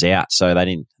Cameron was out, so they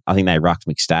didn't. I think they rucked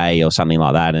McStay or something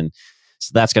like that, and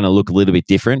so that's going to look a little bit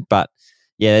different. But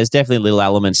there's definitely little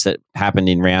elements that happened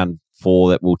in round 4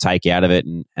 that we'll take out of it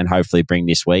and hopefully bring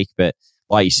this week. But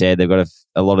like you said, they've got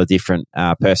a lot of different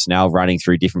personnel running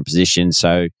through different positions,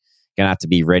 so going to have to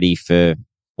be ready for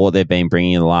what they've been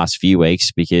bringing in the last few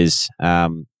weeks, because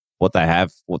what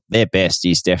their best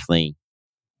is definitely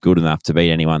good enough to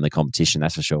beat anyone in the competition,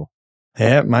 that's for sure.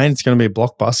 Yeah, mate, it's going to be a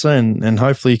blockbuster, and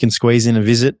hopefully you can squeeze in a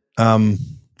visit, and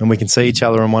we can see each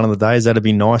other on one of the days. That'd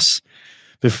be nice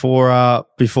before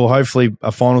hopefully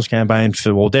a finals campaign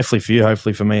definitely for you,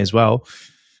 hopefully for me as well.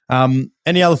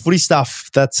 Any other footy stuff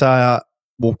that's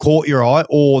caught your eye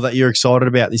or that you're excited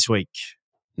about this week?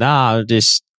 No,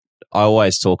 I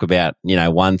always talk about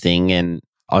one thing, and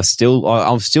I'm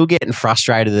still getting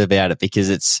frustrated about it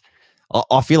because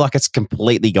I feel like it's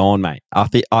completely gone, mate. I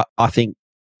think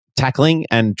tackling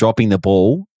and dropping the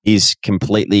ball is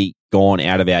completely gone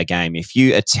out of our game. If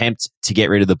you attempt to get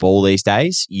rid of the ball these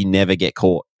days, you never get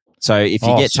caught. So if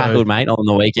you get tackled, mate, on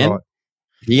the weekend,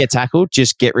 if you get tackled,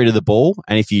 just get rid of the ball.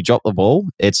 And if you drop the ball,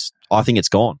 I think it's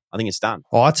gone. I think it's done.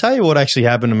 Oh, I'll tell you what actually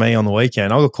happened to me on the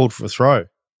weekend. I got called for a throw.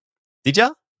 Did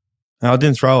you? No, I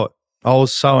didn't throw it. I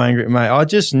was so angry, mate. I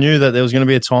just knew that there was going to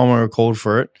be a time when I got called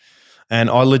for it, and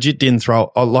I legit didn't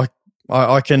throw it.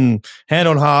 I can hand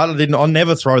on heart. I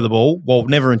never throw the ball. Well,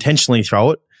 never intentionally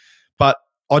throw it, but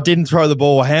I didn't throw the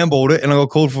ball. I handballed it, and I got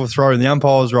called for a throw, and the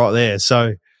umpire was right there.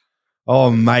 So,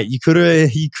 mate, you could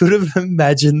have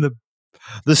imagined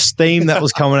the steam that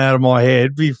was coming out of my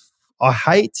head. I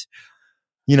hate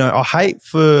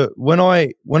for when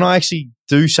I actually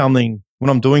do something, when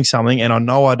I'm doing something and I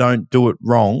know I don't do it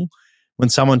wrong, when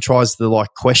someone tries to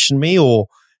question me or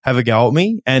have a go at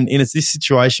me, and it's this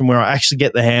situation where I actually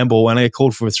get the handball and I get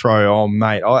called for a throw. Oh,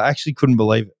 mate, I actually couldn't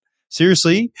believe it.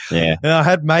 Seriously. Yeah. And I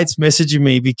had mates messaging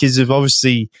me because of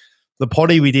obviously the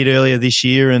potty we did earlier this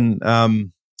year, and I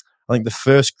think the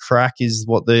first crack is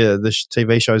what the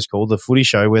TV show is called, the footy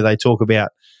show, where they were talking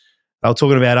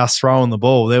about us throwing the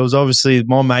ball. There was obviously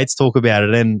my mates talk about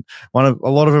it, and a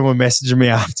lot of them were messaging me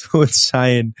afterwards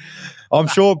saying, I'm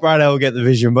sure Brad will get the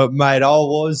vision, but mate, I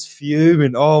was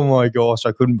fuming. Oh my gosh,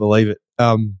 I couldn't believe it.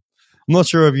 I'm not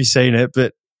sure if you've seen it,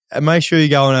 but make sure you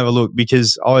go and have a look,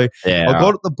 because I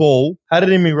got at the ball, had it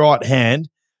in my right hand,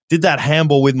 did that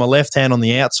handball with my left hand on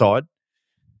the outside,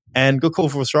 and got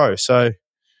called for a throw. So,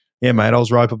 yeah, mate, I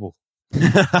was ropeable.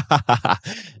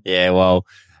 Yeah, well,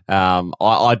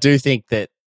 I do think that,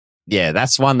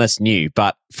 that's one that's new.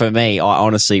 But for me, I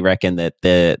honestly reckon that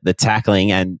the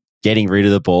tackling and getting rid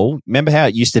of the ball, remember how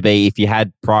it used to be if you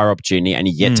had prior opportunity and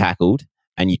you get tackled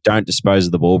and you don't dispose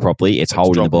of the ball properly, it's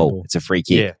holding the ball. It's a free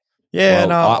kick. Yeah,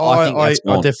 well, I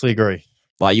definitely agree.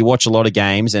 like you watch a lot of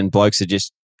games and blokes are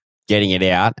just getting it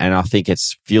out, and I think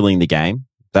it's fueling the game.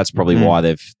 That's probably why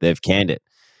they've canned it.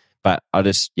 But I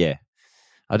just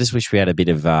wish we had a bit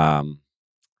of I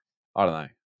don't know,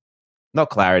 not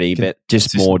clarity, but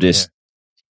just more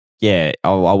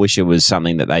I wish it was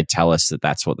something that they'd tell us that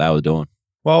that's what they were doing.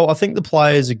 Well, I think the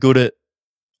players are good at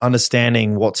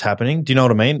understanding what's happening. Do you know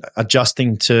what I mean?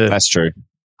 Adjusting to that's true.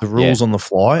 The rules on the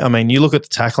fly. I mean, you look at the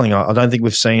tackling. I don't think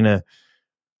we've seen a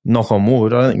knock on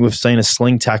wood. I don't think we've seen a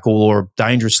sling tackle or a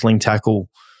dangerous sling tackle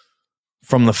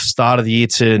from the start of the year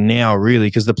to now, really,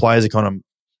 because the players are kind of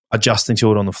adjusting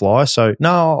to it on the fly. So,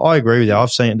 no, I agree with you.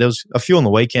 I've seen there was a few on the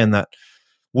weekend that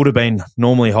would have been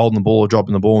normally holding the ball or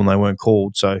dropping the ball and they weren't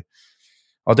called. So,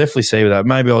 I'll definitely see with that.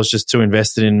 Maybe I was just too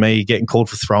invested in me getting called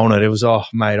for throwing it. It was, oh,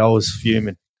 mate, I was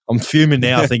fuming. I'm fuming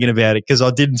now thinking about it because I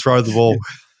didn't throw the ball.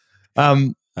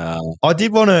 I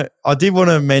did want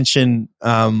to mention.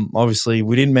 Obviously,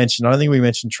 we didn't mention. I don't think we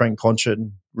mentioned Trent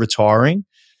Conchin retiring,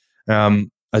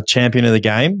 a champion of the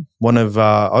game. One of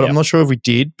I'm not sure if we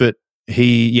did, but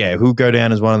he'll go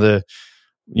down as one of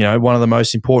the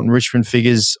most important Richmond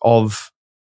figures of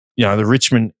the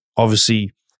Richmond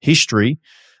obviously history,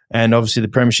 and obviously the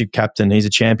premiership captain. He's a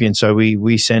champion, so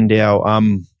we send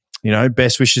our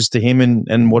best wishes to him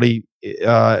and what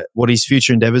his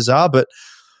future endeavours are, but.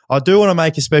 I do want to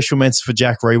make a special mention for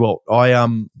Jack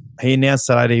Riewoldt. He announced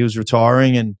that he was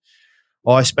retiring, and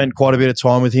I spent quite a bit of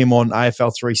time with him on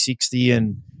AFL 360,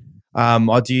 and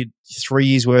I did 3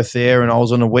 years worth there, and I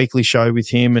was on a weekly show with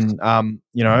him, and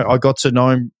I got to know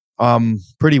him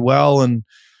pretty well, and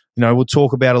we'll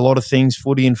talk about a lot of things,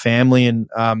 footy and family, and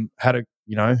had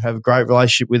have a great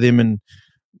relationship with him, and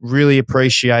really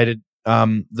appreciated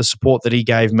the support that he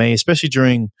gave me, especially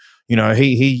during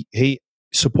he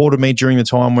supported me during the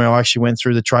time where I actually went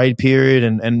through the trade period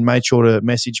and made sure to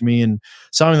message me, and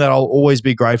something that I'll always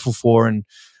be grateful for. And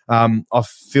I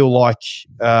feel like,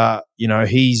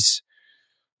 he's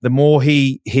the more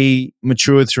he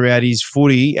matured throughout his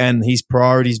footy and his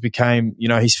priorities became,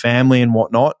 his family and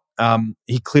whatnot,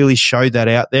 he clearly showed that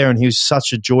out there, and he was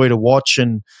such a joy to watch.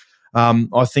 And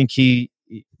I think he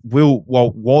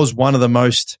was one of the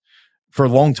most, for a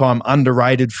long time,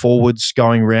 underrated forwards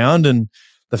going round. And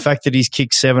the fact that he's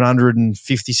kicked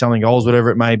 750-something goals, whatever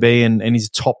it may be, and he's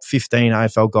a top 15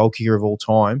 AFL goal kicker of all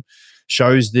time,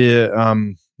 shows the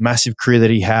massive career that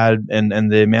he had and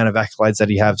the amount of accolades that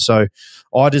he has. So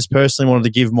I just personally wanted to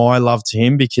give my love to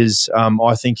him because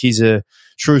I think he's a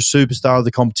true superstar of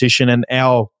the competition, and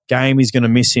our game is going to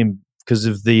miss him because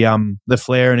of the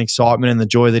flair and excitement and the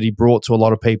joy that he brought to a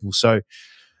lot of people. So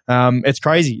it's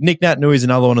crazy. Nick Nat-Nui is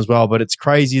another one as well, but it's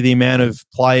crazy the amount of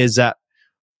players that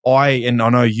I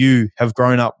know you have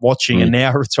grown up watching and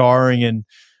now retiring, and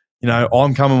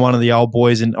I'm coming one of the old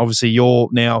boys, and obviously you're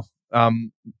now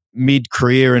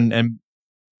mid-career and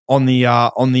on the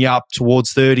up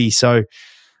towards 30. So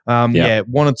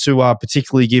wanted to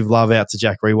particularly give love out to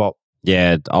Jack Riewoldt.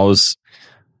 Yeah, I was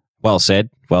well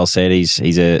said. Well said.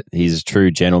 He's a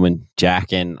true gentleman,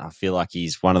 Jack, and I feel like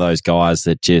he's one of those guys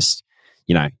that just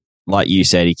like you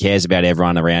said, he cares about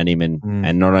everyone around him,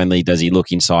 and not only does he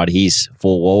look inside his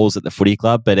four walls at the footy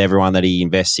club, but everyone that he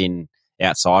invests in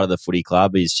outside of the footy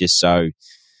club is just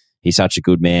he's such a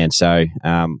good man. So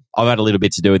I've had a little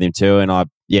bit to do with him too, and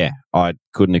I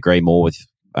couldn't agree more with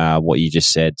what you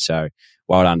just said. So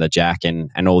well done to Jack and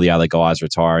all the other guys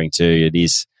retiring too. It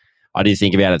is. I did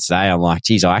think about it today. I'm like,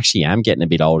 geez, I actually am getting a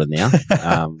bit older now.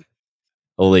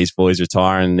 All these boys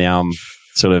retiring now. I'm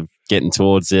sort of getting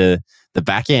towards the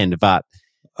back end, but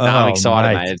I'm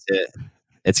excited, mate.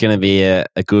 It's going to be a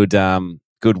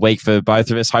good week for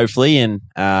both of us, hopefully, and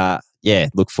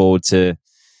look forward to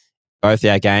both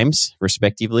our games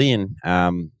respectively,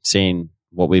 and seeing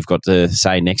what we've got to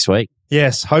say next week.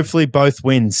 Yes, hopefully both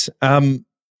wins. No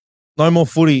more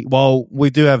footy. Well, we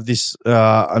do have this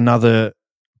another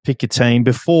pick a team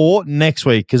before next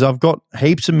week, because I've got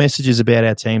heaps of messages about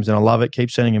our teams and I love it.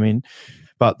 Keep sending them in.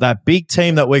 But that big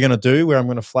team that we're going to do, where I'm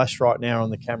going to flash right now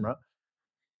on the camera,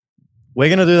 we're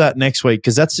going to do that next week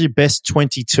because that's your best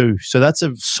 22. So that's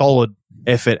a solid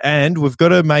effort. And we've got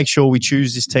to make sure we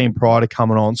choose this team prior to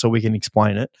coming on so we can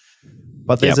explain it.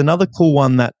 But there's another cool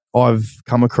one that I've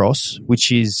come across,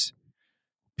 which is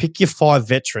pick your 5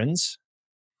 veterans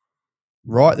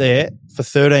right there for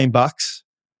 $13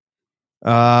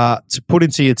 to put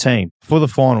into your team for the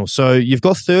final. So you've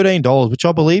got $13, which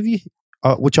I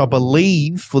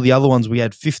believe for the other ones we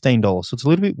had $15. So it's a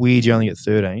little bit weird. You only get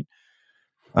 13.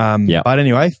 But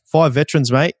anyway, 5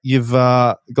 veterans, mate. You've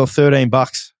got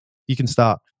 $13. You can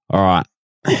start. All right.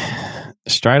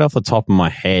 Straight off the top of my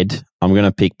head, I'm going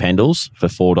to pick Pendles for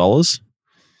 $4.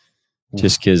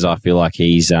 just because I feel like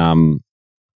he's one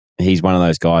of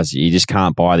those guys you just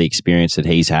can't buy the experience that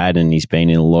he's had, and he's been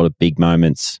in a lot of big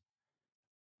moments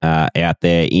out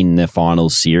there in the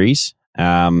finals series.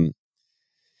 I'm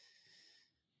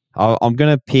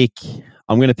gonna pick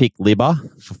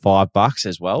Libba for $5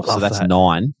 as well. Love so that's that.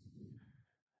 9.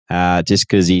 Just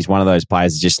because he's one of those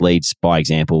players that just leads by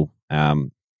example. I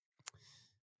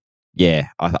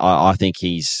think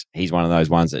he's one of those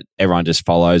ones that everyone just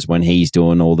follows when he's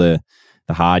doing all the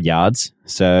hard yards.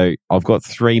 So I've got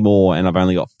 3 more, and I've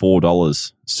only got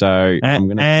 $4. So I'm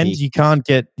gonna you can't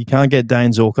get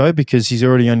Dane Zorko because he's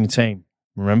already on your team.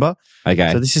 Remember?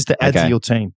 Okay. So this is to add to your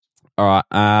team. All right.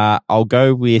 I will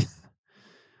go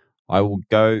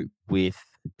with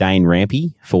Dane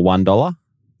Rampy for $1.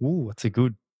 Ooh, that's a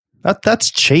good. That's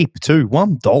cheap too.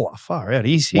 $1. Far out.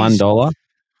 He's $1.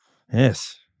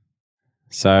 Yes.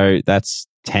 So that's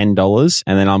 $10,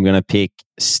 and then I'm going to pick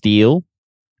Steele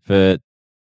for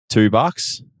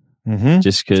 $2. Mm-hmm.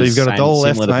 Just because so you've got $1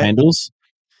 left,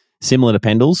 similar to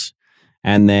Pendles,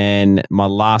 and then my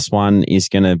last one is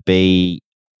going to be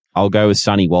I'll go with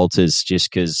Sonny Walters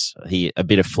just because a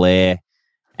bit of flair,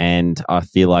 and I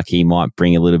feel like he might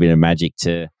bring a little bit of magic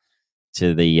to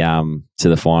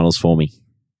the finals for me.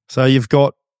 So you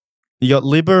got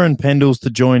Libba and Pendles to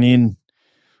join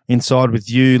inside with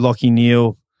you, Lockie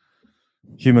Neal,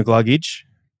 Hugh McGluggage.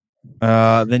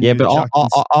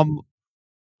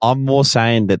 I'm more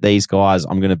saying that these guys,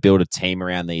 I'm going to build a team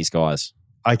around these guys.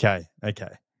 Okay.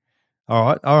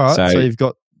 All right. So you've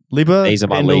got Libba, these are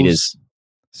my Pendles, leaders.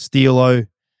 Steelo,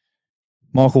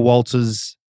 Michael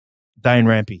Walters, Dane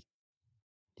Rampy.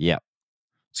 Yep.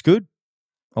 It's good.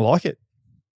 I like it.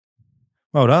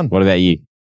 Well done. What about you?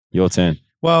 Your turn.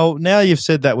 Well, now you've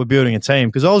said that we're building a team,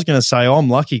 because I was going to say I'm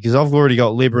lucky because I've already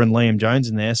got Libba and Liam Jones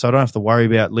in there, so I don't have to worry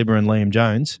about Libba and Liam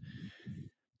Jones.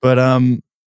 But I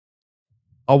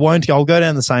won't. I'll go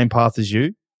down the same path as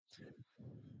you.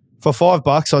 For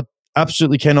 $5, I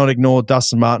absolutely cannot ignore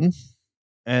Dustin Martin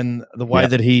and the way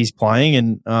that he's playing.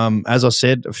 And as I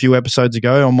said a few episodes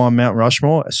ago, on my Mount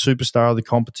Rushmore, a superstar of the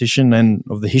competition and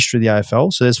of the history of the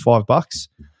AFL. So there's $5.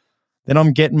 Then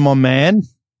I'm getting my man,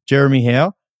 Jeremy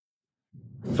Howe,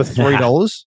 for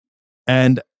 $3.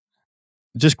 And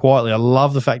just quietly, I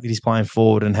love the fact that he's playing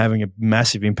forward and having a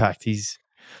massive impact.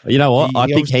 You know what? I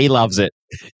think he loves it.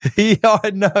 Yeah, I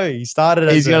know. He started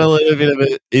he's got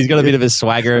a bit of a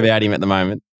swagger about him at the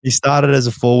moment. He started as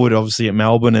a forward, obviously, at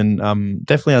Melbourne, and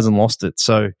definitely hasn't lost it.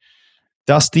 So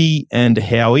Dusty and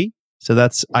Howie, so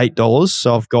that's $8.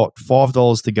 So I've got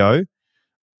 $5 to go.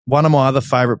 One of my other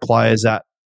favourite players that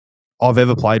I've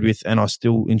ever played with and I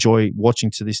still enjoy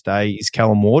watching to this day is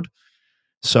Callum Ward.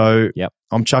 So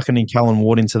I'm chucking in Callum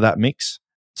Ward into that mix.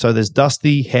 So there's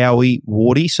Dusty, Howie,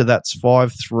 Wardy. So that's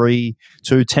 5, 3,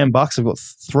 2, $10. I've got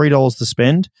 $3 to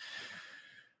spend.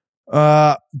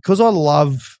 Because I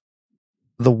love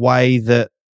the way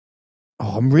that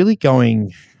I'm really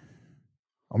not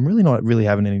really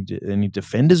having any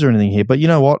defenders or anything here. But you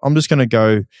know what? I'm just going to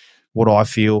go what I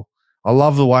feel. I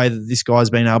love the way that this guy's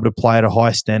been able to play at a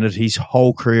high standard his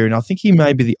whole career. And I think he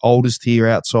may be the oldest here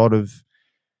outside of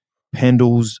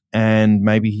Pendles and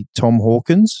maybe Tom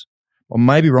Hawkins. I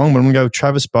may be wrong, but I'm going to go with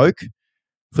Travis Boak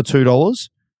for $2.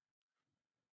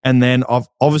 And then I've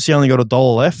obviously only got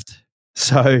 $1 left.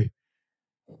 So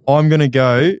I'm going to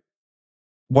go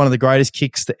one of the greatest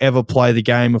kicks to ever play the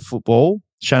game of football,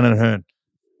 Shannon Hearn,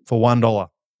 for $1.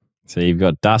 So you've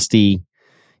got Dusty,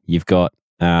 you've got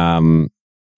Howie,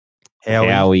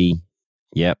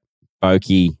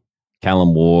 Boakey,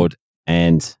 Callum Ward,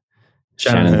 and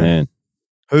Shannon Hearn.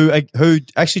 Who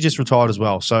actually just retired as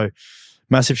well. So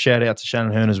massive shout out to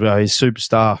Shannon Hearn as well. He's a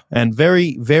superstar and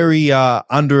very, very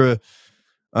underrated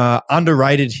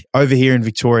over here in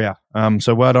Victoria.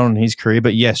 So well done on his career.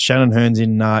 But yes, Shannon Hearn's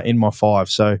in my 5.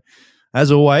 So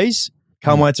as always,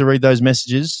 can't wait to read those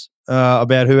messages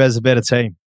about who has a better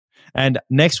team. And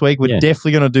next week, we're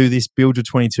definitely going to do this build to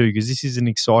 22 because this is an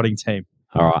exciting team.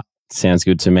 All right. Sounds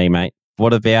good to me, mate.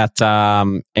 What about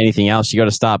anything else? You got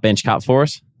a start bench cut for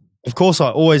us? Of course, I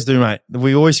always do, mate.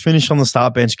 We always finish on the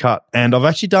start bench cut. And I've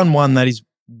actually done one that is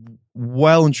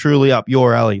well and truly up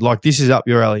your alley. Like, this is up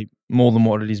your alley more than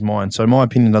what it is mine. So my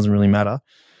opinion doesn't really matter.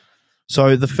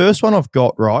 So the first one I've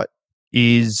got, right,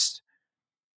 is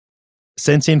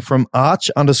sent in from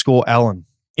Arch_Allen.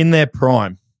 In their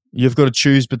prime, you've got to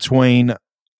choose between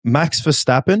Max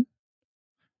Verstappen,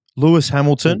 Lewis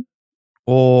Hamilton,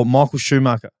 or Michael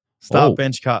Schumacher. Start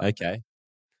bench cut. Okay.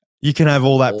 You can have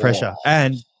all that pressure.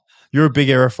 And you're a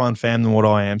bigger F1 fan than what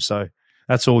I am, so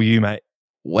that's all you, mate.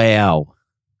 Wow.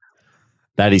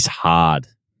 That is hard.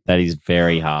 That is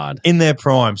very hard. In their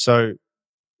prime. So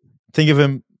Think of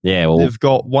them. Yeah, well, They've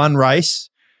got one race,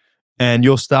 and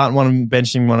you're starting one of them,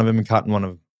 benching one of them, and cutting one of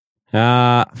them.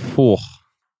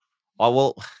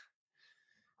 Well,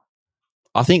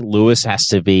 I think Lewis has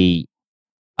to be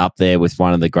up there with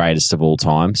one of the greatest of all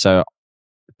time. So,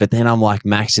 but then I'm like,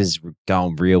 Max is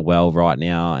going real well right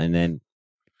now, and then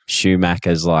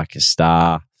Schumacher's like a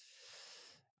star.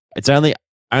 It's only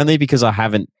because I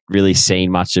haven't really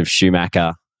seen much of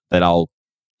Schumacher that I'll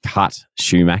cut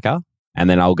Schumacher, and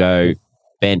then I'll go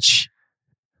bench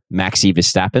Maxi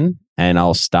Verstappen, and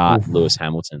I'll start Lewis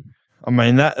Hamilton. I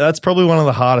mean, that's probably one of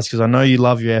the hardest because I know you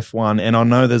love your F1, and I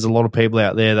know there's a lot of people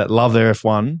out there that love their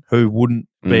F1 who wouldn't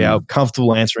be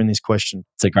comfortable answering this question.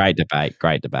 It's a great debate.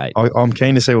 I'm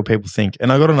keen to see what people think.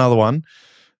 And I got another one,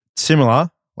 similar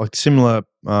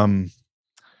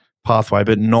pathway,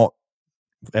 but not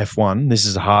F1. This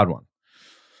is a hard one.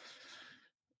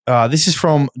 This is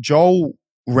from Joel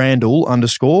Randall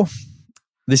 _.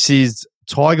 This is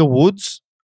Tiger Woods,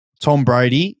 Tom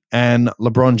Brady, and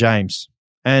LeBron James.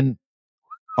 And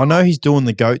I know he's doing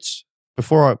the GOATs.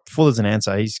 Before there's an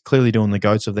answer, he's clearly doing the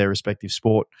GOATs of their respective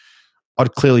sport.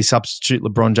 I'd clearly substitute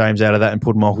LeBron James out of that and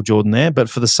put Michael Jordan there. But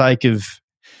for the sake of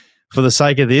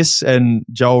this and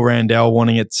Joel Randall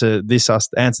wanting it to us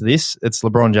to answer this, it's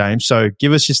LeBron James. So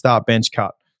give us your start, bench,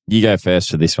 cut. You go first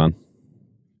for this one.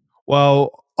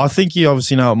 Well, I think you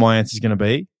obviously know what my answer is going to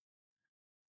be.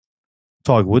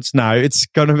 Tiger Woods. No, it's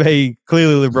going to be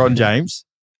clearly LeBron James.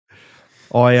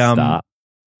 Start.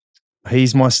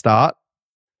 He's my start.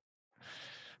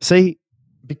 See,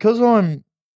 because I'm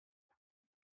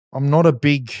not a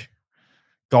big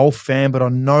golf fan, but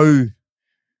I've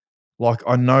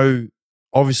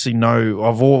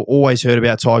always heard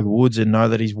about Tiger Woods and know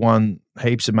that he's won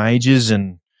heaps of majors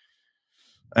and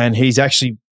he's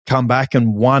actually come back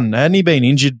and won. Hadn't he been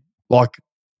injured, like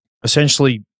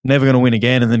essentially never going to win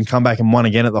again, and then come back and won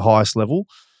again at the highest level?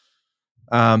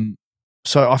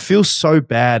 So I feel so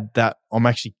bad that I'm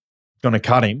actually going to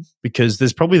cut him because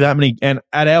there's probably that many, and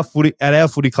at our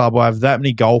footy club, I have that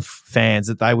many golf fans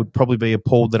that they would probably be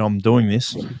appalled that I'm doing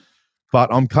this.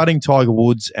 But I'm cutting Tiger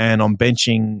Woods and I'm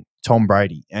benching Tom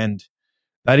Brady, and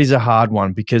that is a hard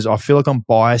one because I feel like I'm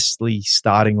biasedly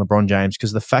starting LeBron James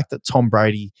because the fact that Tom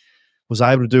Brady was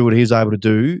able to do what he was able to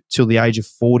do till the age of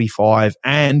 45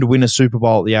 and win a Super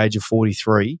Bowl at the age of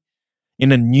 43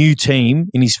 in a new team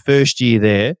in his first year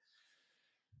there.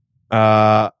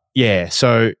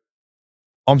 So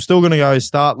I'm still going to go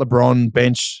start LeBron,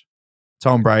 bench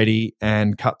Tom Brady,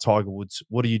 and cut Tiger Woods.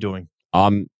 What are you doing?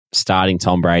 I'm starting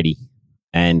Tom Brady,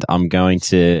 and I'm going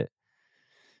to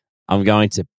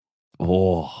bench.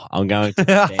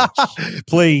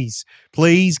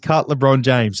 Please cut LeBron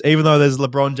James, even though there's a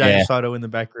LeBron James photo in the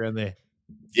background there.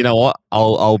 You know what?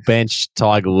 I'll bench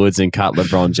Tiger Woods and cut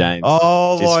LeBron James.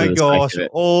 Oh my gosh.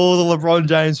 All the LeBron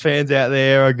James fans out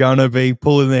there are going to be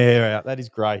pulling their hair out. That is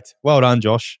great. Well done,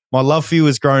 Josh. My love for you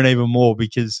has grown even more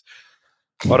because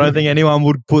I don't think anyone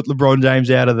would put LeBron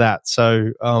James out of that.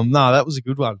 So, no, that was a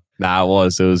good one. No,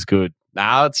 it was good.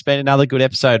 No, it's been another good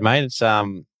episode, mate. It's,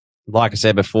 like I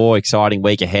said before, exciting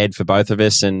week ahead for both of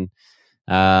us. And,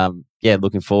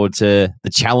 looking forward to the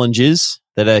challenges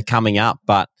that are coming up.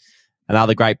 But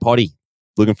another great potty.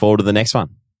 Looking forward to the next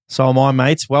one. So am I,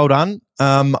 mates. Well done.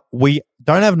 We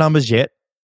don't have numbers yet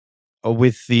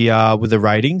with the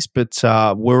ratings, but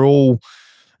we're all,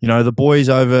 the boys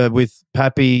over with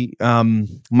Pappy,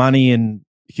 Money, and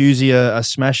Hughesy are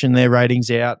smashing their ratings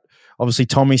out. Obviously,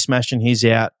 Tommy's smashing his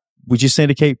out. We just need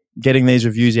to keep getting these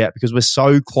reviews out because we're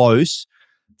so close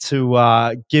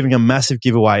to giving a massive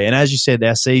giveaway. And as you said,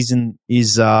 our season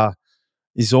is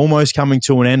almost coming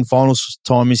to an end. Finals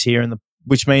time is here,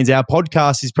 which means our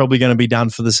podcast is probably going to be done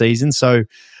for the season. So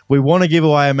we want to give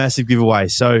away a massive giveaway.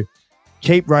 So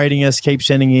keep rating us, keep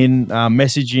sending in,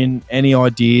 message in any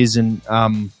ideas. And,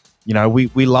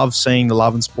 we love seeing the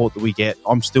love and support that we get.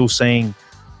 I'm still seeing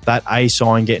that A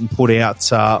sign getting put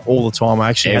out all the time. I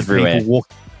actually everywhere. Had people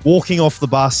walking off the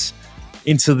bus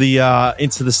into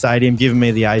the stadium giving me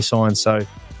the A sign. So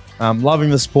loving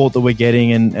the support that we're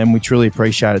getting and we truly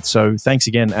appreciate it. So thanks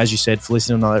again, as you said, for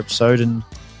listening to another episode and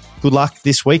good luck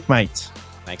this week, mate.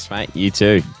 Thanks, mate. You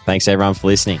too. Thanks, everyone, for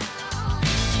listening.